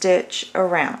every stitch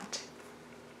around.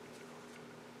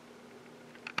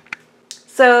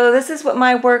 So this is what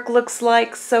my work looks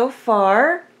like so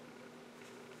far.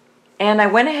 And I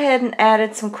went ahead and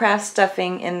added some craft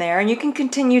stuffing in there, and you can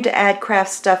continue to add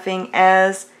craft stuffing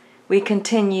as we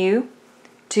continue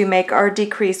to make our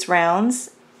decrease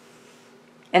rounds.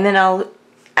 And then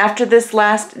after this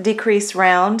last decrease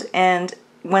round and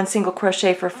one single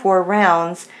crochet for 4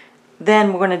 rounds,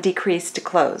 then we're going to decrease to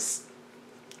close.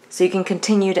 So you can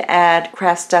continue to add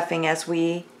craft stuffing as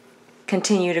we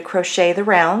continue to crochet the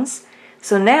rounds.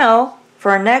 So now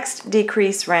for our next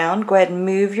decrease round, go ahead and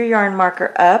move your yarn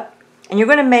marker up, and you're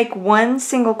going to make one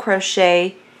single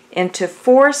crochet into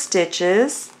 4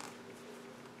 stitches.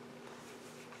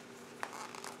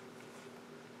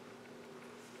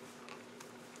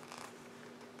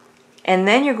 And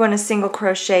then you're going to single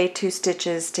crochet 2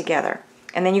 stitches together.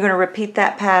 And then you're going to repeat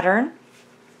that pattern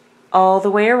all the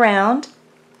way around,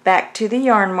 back to the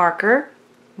yarn marker,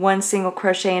 one single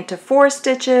crochet into 4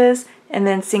 stitches, and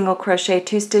then single crochet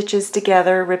 2 stitches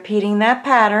together, repeating that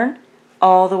pattern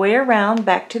all the way around,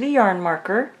 back to the yarn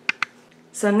marker.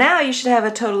 So now you should have a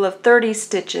total of 30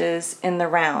 stitches in the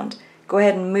round. Go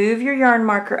ahead and move your yarn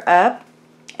marker up,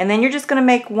 and then you're just going to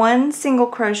make one single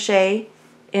crochet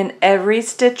in every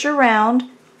stitch around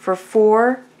for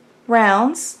 4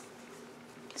 rounds.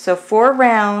 So 4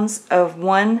 rounds of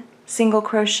one single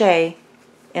crochet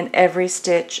in every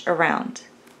stitch around.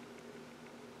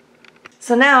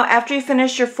 So now after you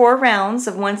finish your 4 rounds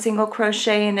of one single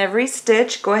crochet in every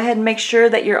stitch, go ahead and make sure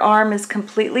that your arm is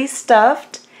completely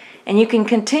stuffed, and you can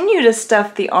continue to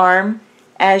stuff the arm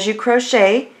as you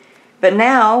crochet, but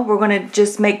now we're going to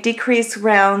just make decrease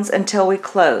rounds until we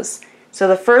close. So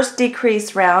the first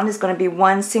decrease round is going to be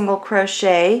one single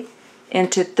crochet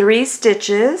into 3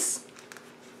 stitches.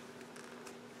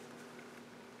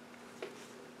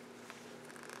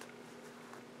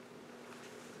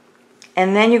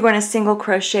 And then you're going to single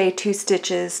crochet 2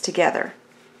 stitches together.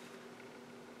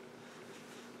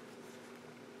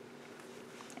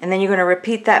 And then you're going to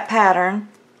repeat that pattern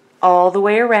all the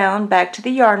way around, back to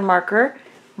the yarn marker,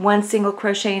 one single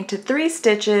crochet into 3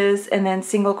 stitches, and then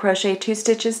single crochet 2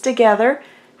 stitches together,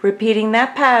 repeating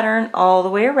that pattern all the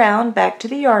way around, back to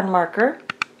the yarn marker.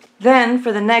 Then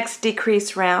for the next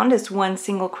decrease round is one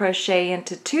single crochet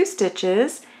into 2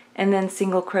 stitches, and then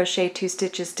single crochet 2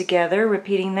 stitches together,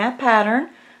 repeating that pattern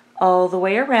all the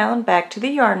way around, back to the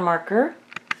yarn marker.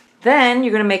 Then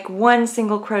you're going to make one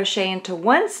single crochet into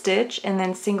 1 stitch, and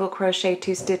then single crochet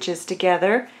 2 stitches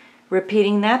together,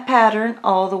 repeating that pattern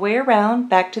all the way around,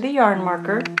 back to the yarn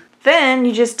marker. Then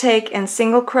you just take and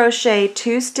single crochet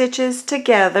 2 stitches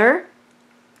together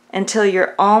until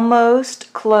you're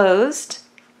almost closed.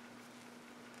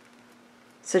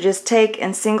 So just take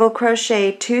and single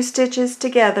crochet 2 stitches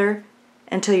together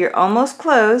until you're almost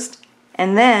closed,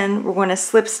 and then we're going to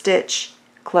slip stitch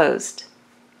closed.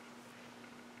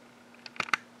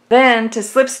 Then to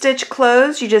slip stitch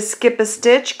close, you just skip a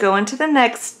stitch, go into the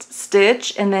next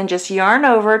stitch, and then just yarn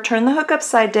over, turn the hook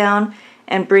upside down,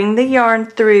 and bring the yarn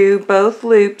through both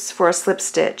loops for a slip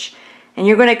stitch. And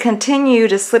you're going to continue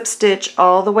to slip stitch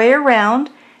all the way around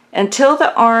until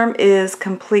the arm is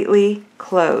completely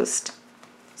closed.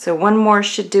 So one more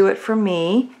should do it for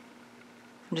me.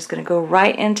 I'm just going to go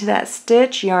right into that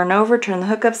stitch, yarn over, turn the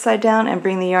hook upside down, and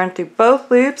bring the yarn through both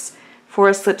loops for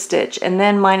a slip stitch. And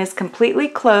then mine is completely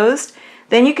closed.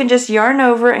 Then you can just yarn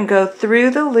over and go through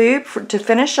the loop to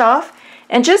finish off,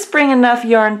 and just bring enough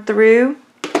yarn through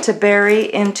to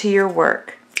bury into your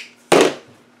work.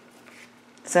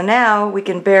 So now we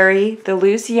can bury the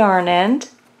loose yarn end.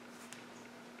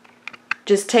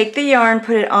 Just take the yarn,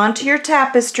 put it onto your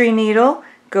tapestry needle,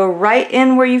 go right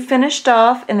in where you finished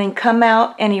off, and then come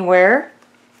out anywhere.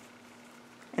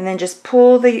 And then just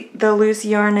pull the loose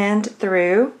yarn end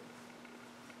through.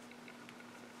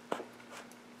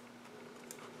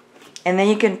 And then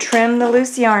you can trim the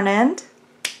loose yarn end.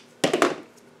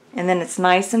 And then it's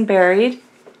nice and buried.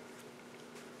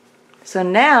 So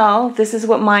now this is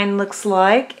what mine looks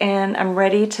like, and I'm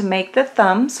ready to make the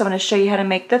thumb. So I'm going to show you how to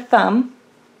make the thumb.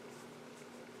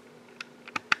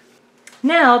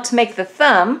 Now to make the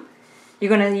thumb, you're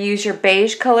going to use your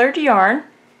beige colored yarn,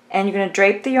 and you're going to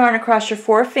drape the yarn across your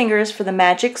 4 fingers for the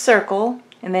magic circle,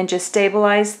 and then just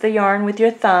stabilize the yarn with your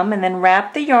thumb, and then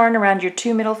wrap the yarn around your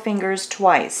 2 middle fingers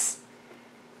twice.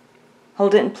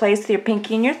 Hold it in place with your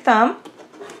pinky and your thumb,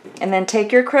 and then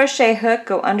take your crochet hook,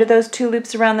 go under those 2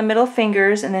 loops around the middle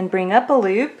fingers, and then bring up a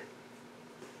loop.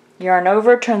 Yarn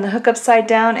over, turn the hook upside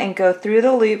down, and go through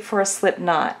the loop for a slip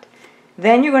knot.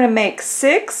 Then you're going to make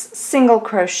 6 single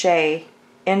crochet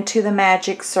into the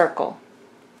magic circle.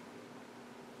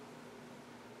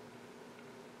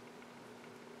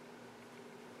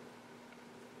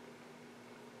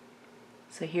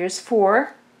 So here's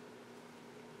 4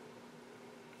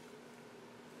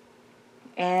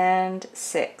 and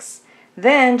 6.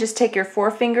 Then just take your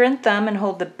forefinger and thumb and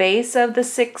hold the base of the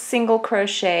 6 single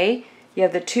crochet. You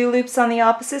have the 2 loops on the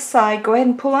opposite side. Go ahead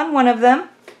and pull on one of them.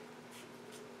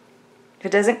 If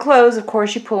it doesn't close, of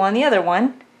course, you pull on the other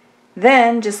one.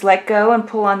 Then just let go and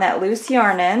pull on that loose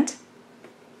yarn end.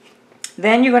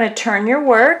 Then you're going to turn your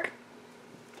work,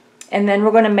 and then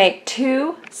we're going to make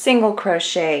 2 single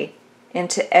crochet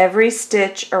into every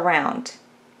stitch around.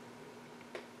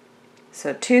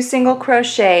 So 2 single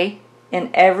crochet in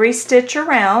every stitch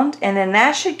around, and then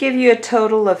that should give you a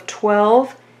total of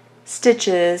 12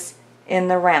 stitches in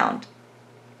the round.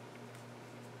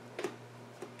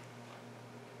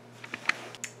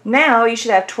 Now you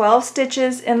should have 12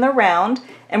 stitches in the round,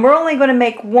 and we're only going to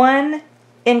make 1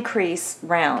 increase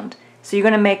round. So you're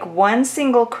going to make 1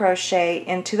 single crochet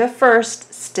into the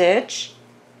first stitch,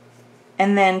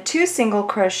 and then 2 single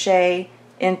crochet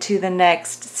into the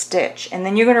next stitch. And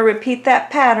then you're going to repeat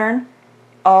that pattern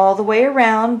all the way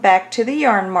around back to the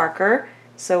yarn marker.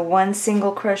 So 1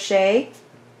 single crochet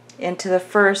into the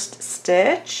first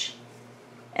stitch,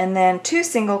 and then 2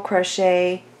 single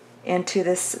crochet into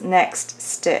this next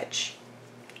stitch.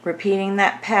 Repeating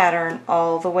that pattern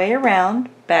all the way around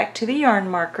back to the yarn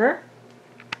marker.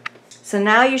 So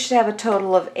now you should have a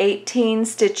total of 18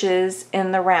 stitches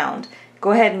in the round. Go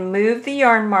ahead and move the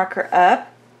yarn marker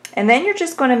up, and then you're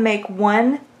just going to make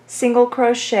 1 single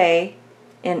crochet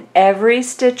in every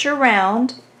stitch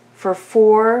around for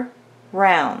 4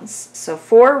 rounds. So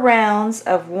 4 rounds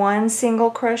of 1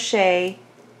 single crochet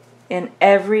in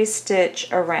every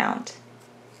stitch around.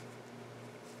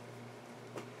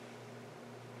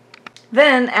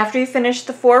 Then after you finish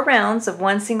the 4 rounds of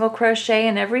 1 single crochet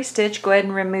in every stitch, go ahead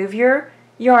and remove your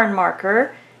yarn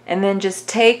marker, and then just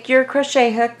take your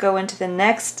crochet hook, go into the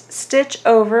next stitch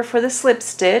over for the slip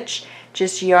stitch,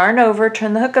 just yarn over,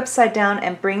 turn the hook upside down,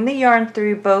 and bring the yarn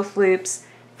through both loops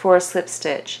for a slip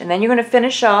stitch. And then you're going to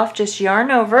finish off, just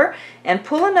yarn over and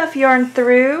pull enough yarn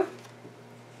through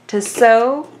to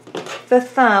sew the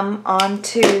thumb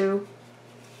onto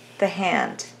the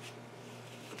hand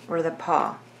or the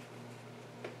paw.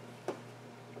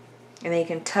 And then you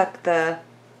can tuck the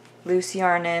loose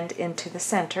yarn end into the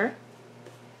center.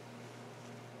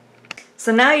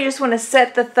 So now you just want to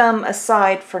set the thumb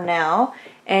aside for now,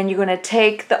 and you're going to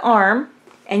take the arm,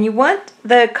 and you want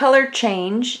the color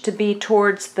change to be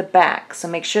towards the back. So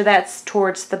make sure that's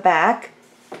towards the back.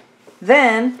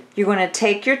 Then you're going to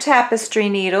take your tapestry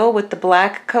needle with the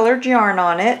black colored yarn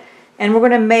on it, and we're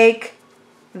going to make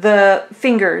the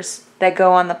fingers that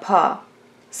go on the paw.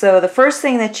 So the first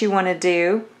thing that you want to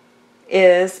do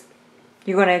is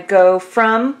you're going to go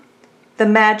from the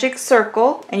magic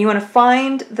circle, and you want to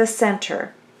find the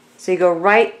center. So you go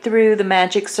right through the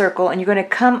magic circle, and you're going to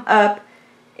come up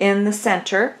in the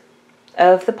center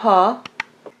of the paw.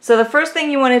 So the first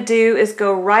thing you want to do is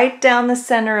go right down the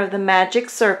center of the magic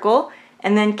circle,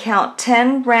 and then count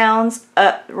 10 rounds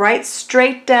up, right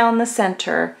straight down the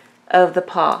center of the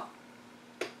paw.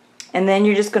 And then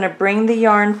you're just going to bring the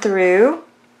yarn through,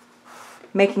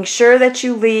 making sure that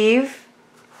you leave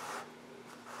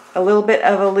a little bit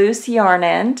of a loose yarn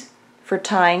end for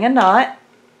tying a knot.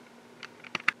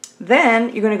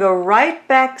 Then you're going to go right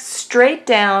back straight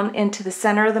down into the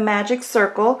center of the magic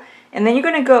circle, and then you're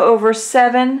going to go over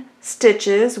 7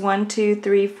 stitches, 1, 2,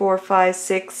 3, 4, 5,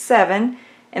 6, 7,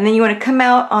 and then you want to come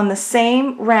out on the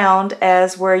same round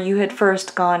as where you had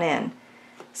first gone in.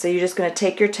 So you're just going to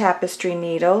take your tapestry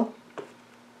needle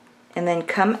and then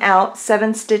come out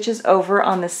 7 stitches over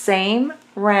on the same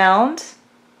round,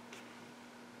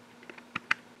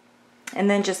 and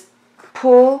then just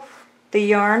pull the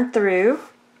yarn through,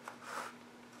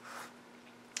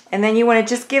 and then you want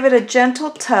to just give it a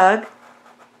gentle tug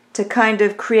to kind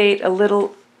of create a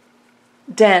little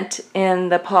dent in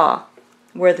the paw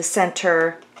where the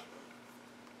center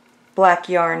black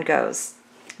yarn goes.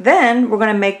 Then we're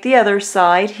going to make the other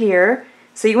side here.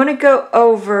 So you want to go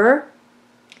over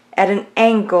at an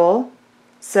angle,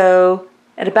 so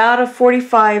at about a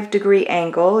 45-degree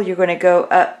angle you're going to go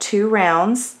up 2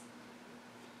 rounds,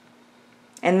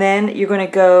 and then you're going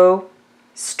to go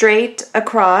straight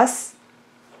across,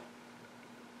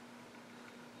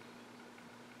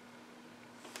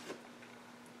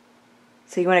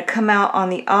 So you want to come out on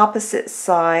the opposite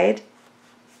side.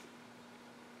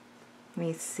 Let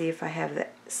me see if I have the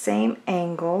same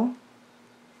angle.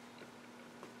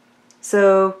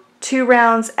 So 2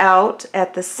 rounds out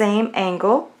at the same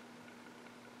angle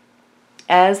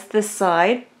as this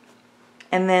side,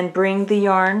 and then bring the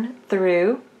yarn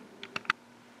through.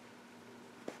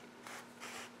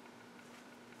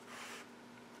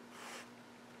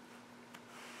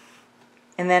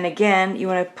 And then again, you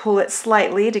want to pull it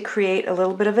slightly to create a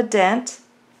little bit of a dent.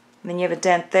 And then you have a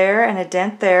dent there and a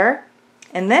dent there.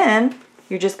 And then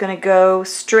you're just going to go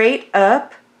straight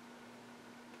up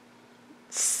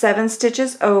 7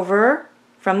 stitches over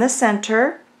from the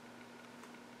center,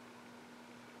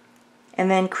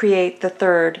 and then create the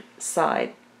 3rd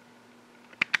side.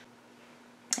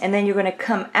 And then you're going to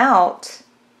come out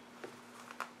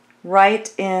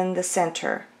right in the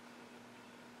center.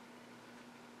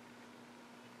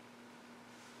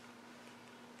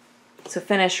 So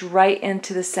finish right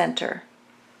into the center.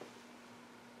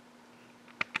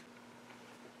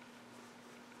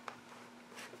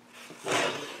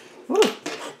 Ooh,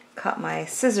 caught my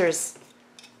scissors,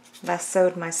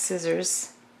 lassoed my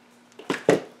scissors.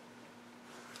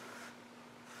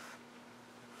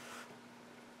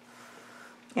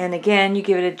 And again, you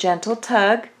give it a gentle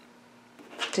tug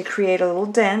to create a little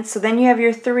dent. So then you have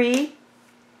your 3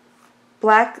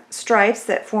 black stripes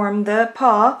that form the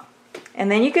paw. And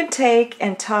then you can take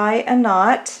and tie a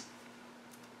knot.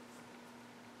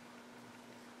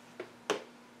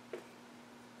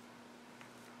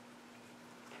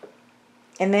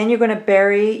 And then you're going to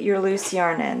bury your loose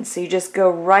yarn in. So you just go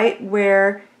right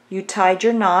where you tied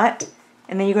your knot,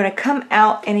 and then you're going to come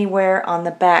out anywhere on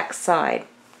the back side.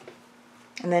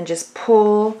 And then just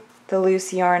pull the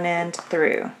loose yarn end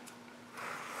through.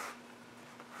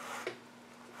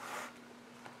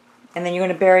 And then you're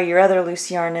going to bury your other loose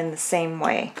yarn in the same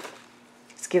way.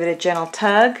 Just give it a gentle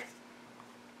tug.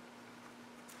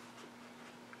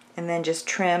 And then just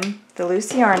trim the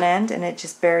loose yarn end, and it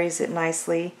just buries it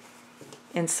nicely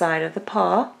inside of the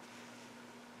paw.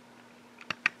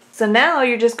 So now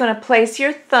you're just going to place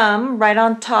your thumb right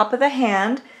on top of the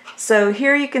hand. So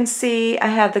here you can see I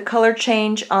have the color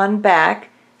change on back.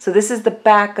 So this is the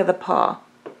back of the paw.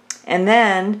 And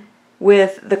then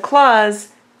with the claws,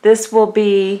 this will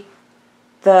be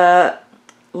the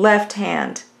left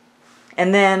hand,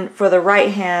 and then for the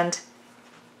right hand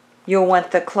you'll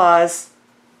want the claws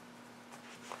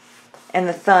and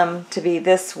the thumb to be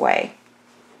this way.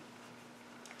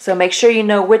 So make sure you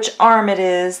know which arm it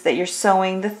is that you're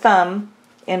sewing the thumb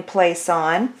in place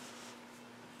on,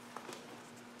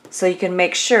 so you can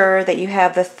make sure that you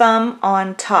have the thumb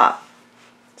on top.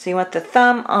 So you want the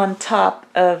thumb on top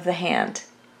of the hand,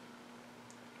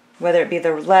 whether it be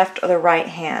the left or the right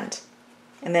hand.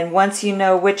 And then once you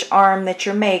know which arm that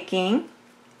you're making,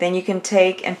 then you can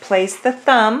take and place the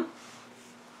thumb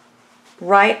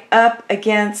right up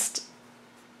against,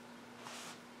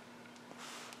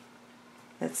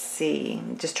 let's see,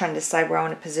 I'm just trying to decide where I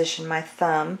want to position my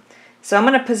thumb. So I'm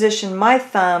going to position my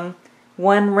thumb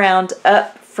 1 round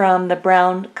up from the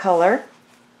brown color.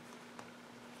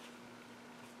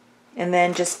 And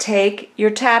then just take your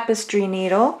tapestry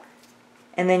needle,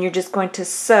 and then you're just going to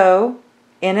sew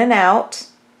in and out.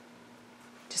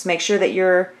 Just make sure that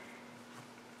you're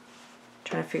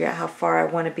trying to figure out how far I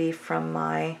want to be from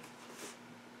my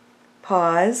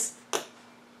paws.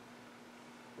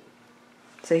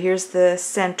 So here's the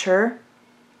center.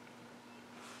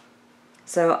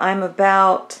 So I'm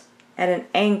about at an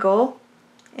angle,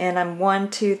 and I'm 1,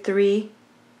 2, 3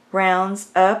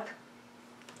 rounds up.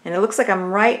 And it looks like I'm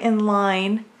right in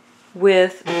line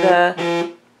with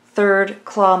the 3rd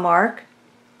claw mark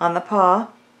on the paw.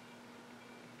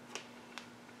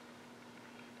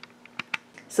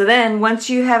 So then once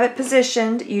you have it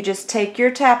positioned, you just take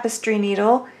your tapestry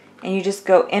needle and you just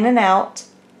go in and out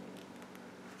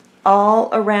all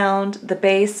around the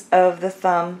base of the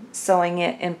thumb, sewing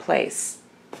it in place.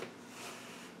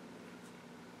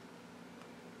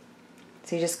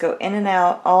 So you just go in and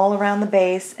out all around the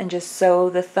base and just sew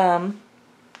the thumb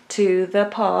to the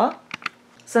paw.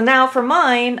 So now for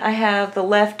mine, I have the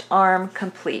left arm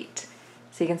complete.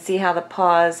 So you can see how the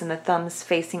paws and the thumb's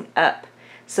facing up.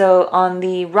 So on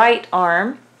the right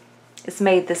arm, it's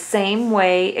made the same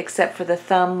way, except for the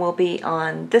thumb will be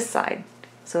on this side.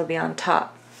 So it'll be on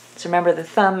top. So remember, the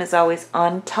thumb is always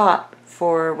on top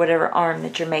for whatever arm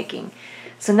that you're making.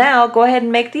 So now go ahead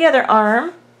and make the other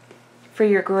arm for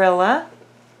your gorilla.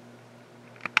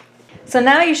 So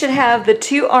now you should have the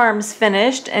 2 arms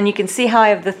finished, and you can see how I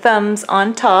have the thumbs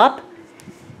on top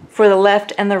for the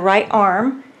left and the right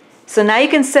arm. So now you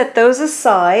can set those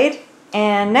aside,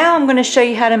 And now I'm going to show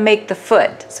you how to make the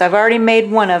foot. So I've already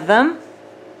made one of them.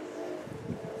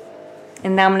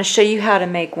 And now I'm going to show you how to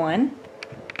make one.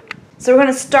 So we're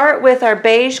going to start with our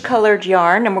beige colored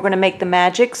yarn, and we're going to make the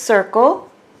magic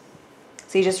circle.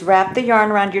 So you just wrap the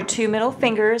yarn around your two middle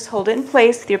fingers, hold it in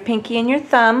place with your pinky and your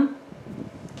thumb.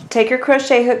 Take your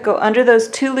crochet hook, go under those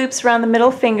two loops around the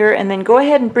middle finger, and then go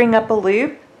ahead and bring up a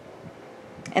loop.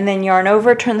 And then yarn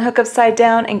over, turn the hook upside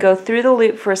down, and go through the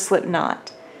loop for a slip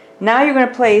knot. Now you're going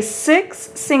to place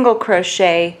 6 single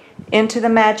crochet into the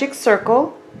magic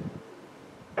circle.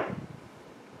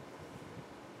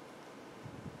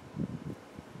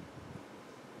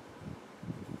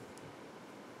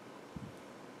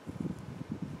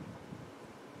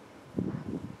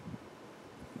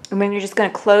 And then you're just going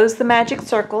to close the magic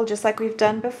circle just like we've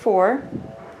done before.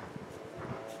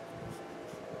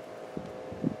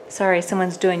 Sorry,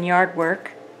 someone's doing yard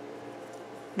work.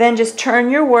 Then just turn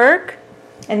your work,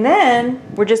 and then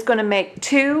we're just going to make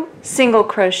 2 single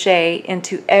crochet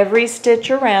into every stitch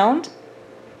around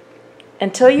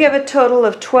until you have a total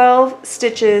of 12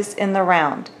 stitches in the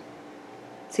round.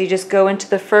 So you just go into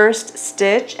the first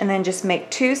stitch and then just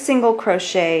make 2 single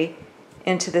crochet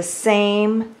into the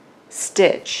same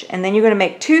stitch, and then you're going to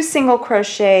make 2 single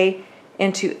crochet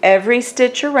into every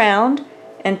stitch around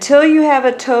until you have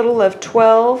a total of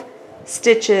 12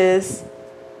 stitches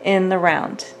in the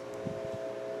round.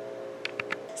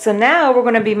 So now we're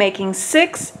going to be making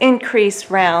 6 increase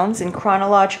rounds in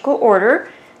chronological order.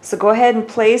 So go ahead and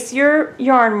place your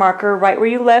yarn marker right where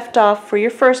you left off for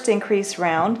your first increase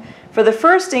round. For the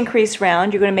first increase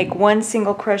round, you're going to make 1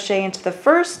 single crochet into the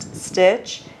first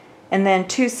stitch and then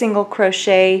 2 single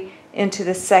crochet into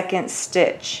the second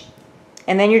stitch.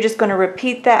 And then you're just going to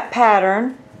repeat that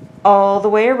pattern all the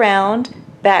way around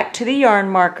back to the yarn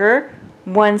marker.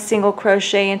 1 single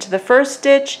crochet into the first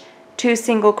stitch, 2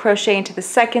 single crochet into the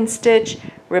second stitch,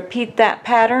 repeat that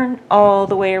pattern all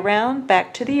the way around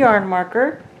back to the yarn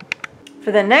marker.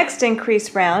 For the next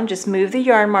increase round, just move the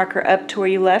yarn marker up to where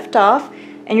you left off,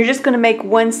 and you're just going to make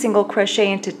 1 single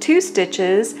crochet into 2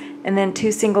 stitches and then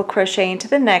 2 single crochet into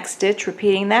the next stitch,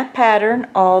 repeating that pattern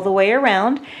all the way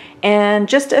around. And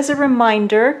just as a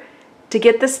reminder, to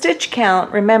get the stitch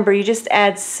count, remember you just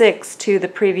add 6 to the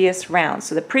previous round.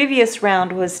 So the previous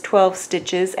round was 12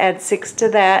 stitches, add 6 to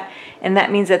that, and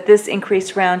that means that this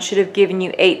increase round should have given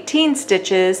you 18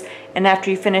 stitches, and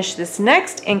after you finish this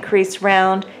next increase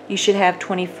round, you should have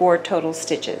 24 total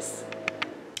stitches.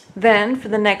 Then for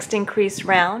the next increase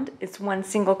round, it's 1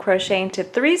 single crochet into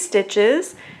 3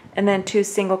 stitches, and then 2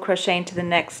 single crochet into the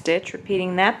next stitch,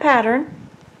 repeating that pattern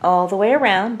all the way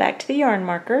around back to the yarn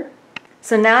marker.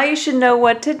 So now you should know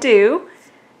what to do.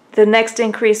 The next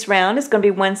increase round is going to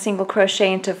be 1 single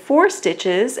crochet into 4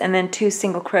 stitches and then 2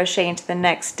 single crochet into the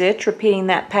next stitch, repeating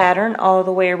that pattern all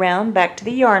the way around back to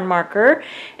the yarn marker.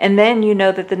 And then you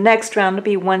know that the next round will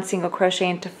be 1 single crochet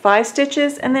into 5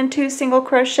 stitches and then 2 single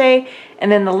crochet,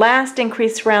 and then the last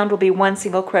increase round will be 1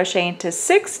 single crochet into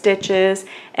 6 stitches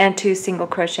and 2 single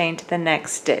crochet into the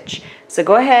next stitch. So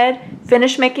go ahead,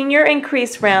 finish making your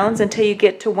increase rounds until you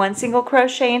get to 1 single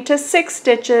crochet into 6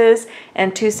 stitches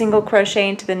and 2 single crochet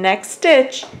into the next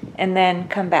stitch, and then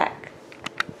come back.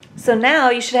 So now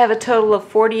you should have a total of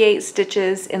 48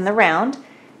 stitches in the round.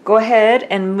 Go ahead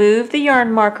and move the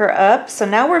yarn marker up. So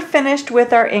now we're finished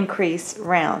with our increase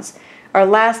rounds. Our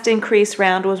last increase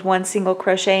round was 1 single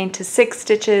crochet into 6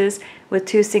 stitches with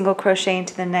 2 single crochet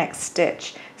into the next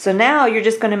stitch. So now you're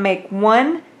just going to make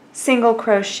 1 single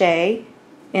crochet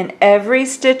in every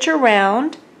stitch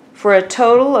around for a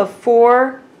total of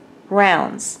 4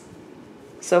 rounds.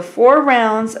 So 4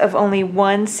 rounds of only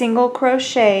 1 single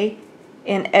crochet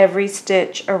in every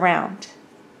stitch around.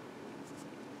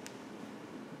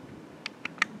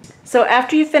 So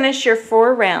after you finish your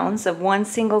 4 rounds of 1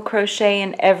 single crochet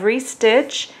in every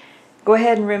stitch, go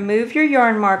ahead and remove your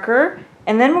yarn marker,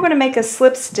 and then we're going to make a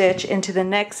slip stitch into the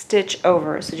next stitch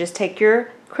over. So just take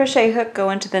your crochet hook, go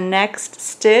into the next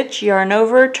stitch, yarn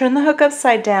over, turn the hook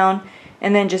upside down,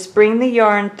 and then just bring the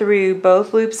yarn through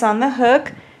both loops on the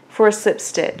hook for a slip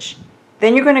stitch.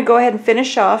 Then you're going to go ahead and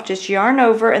finish off, just yarn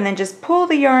over and then just pull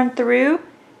the yarn through.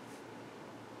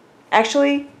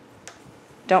 Actually,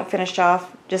 don't finish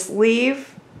off, just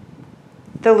leave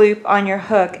the loop on your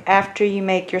hook after you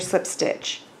make your slip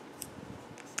stitch.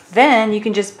 Then you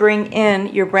can just bring in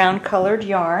your brown colored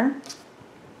yarn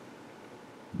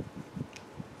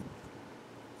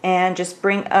and just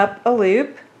bring up a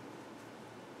loop.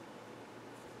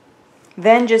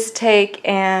 Then just take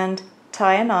and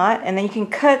tie a knot, and then you can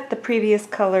cut the previous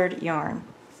colored yarn.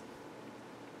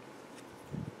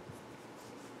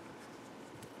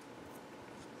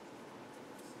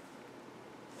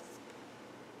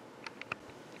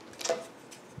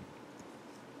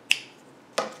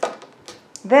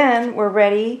 Then we're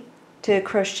ready to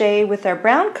crochet with our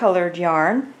brown colored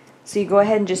yarn. So you go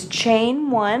ahead and just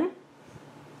chain 1.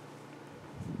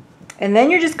 And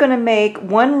then you're just going to make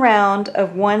 1 round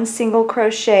of 1 single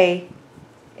crochet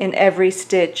in every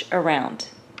stitch around.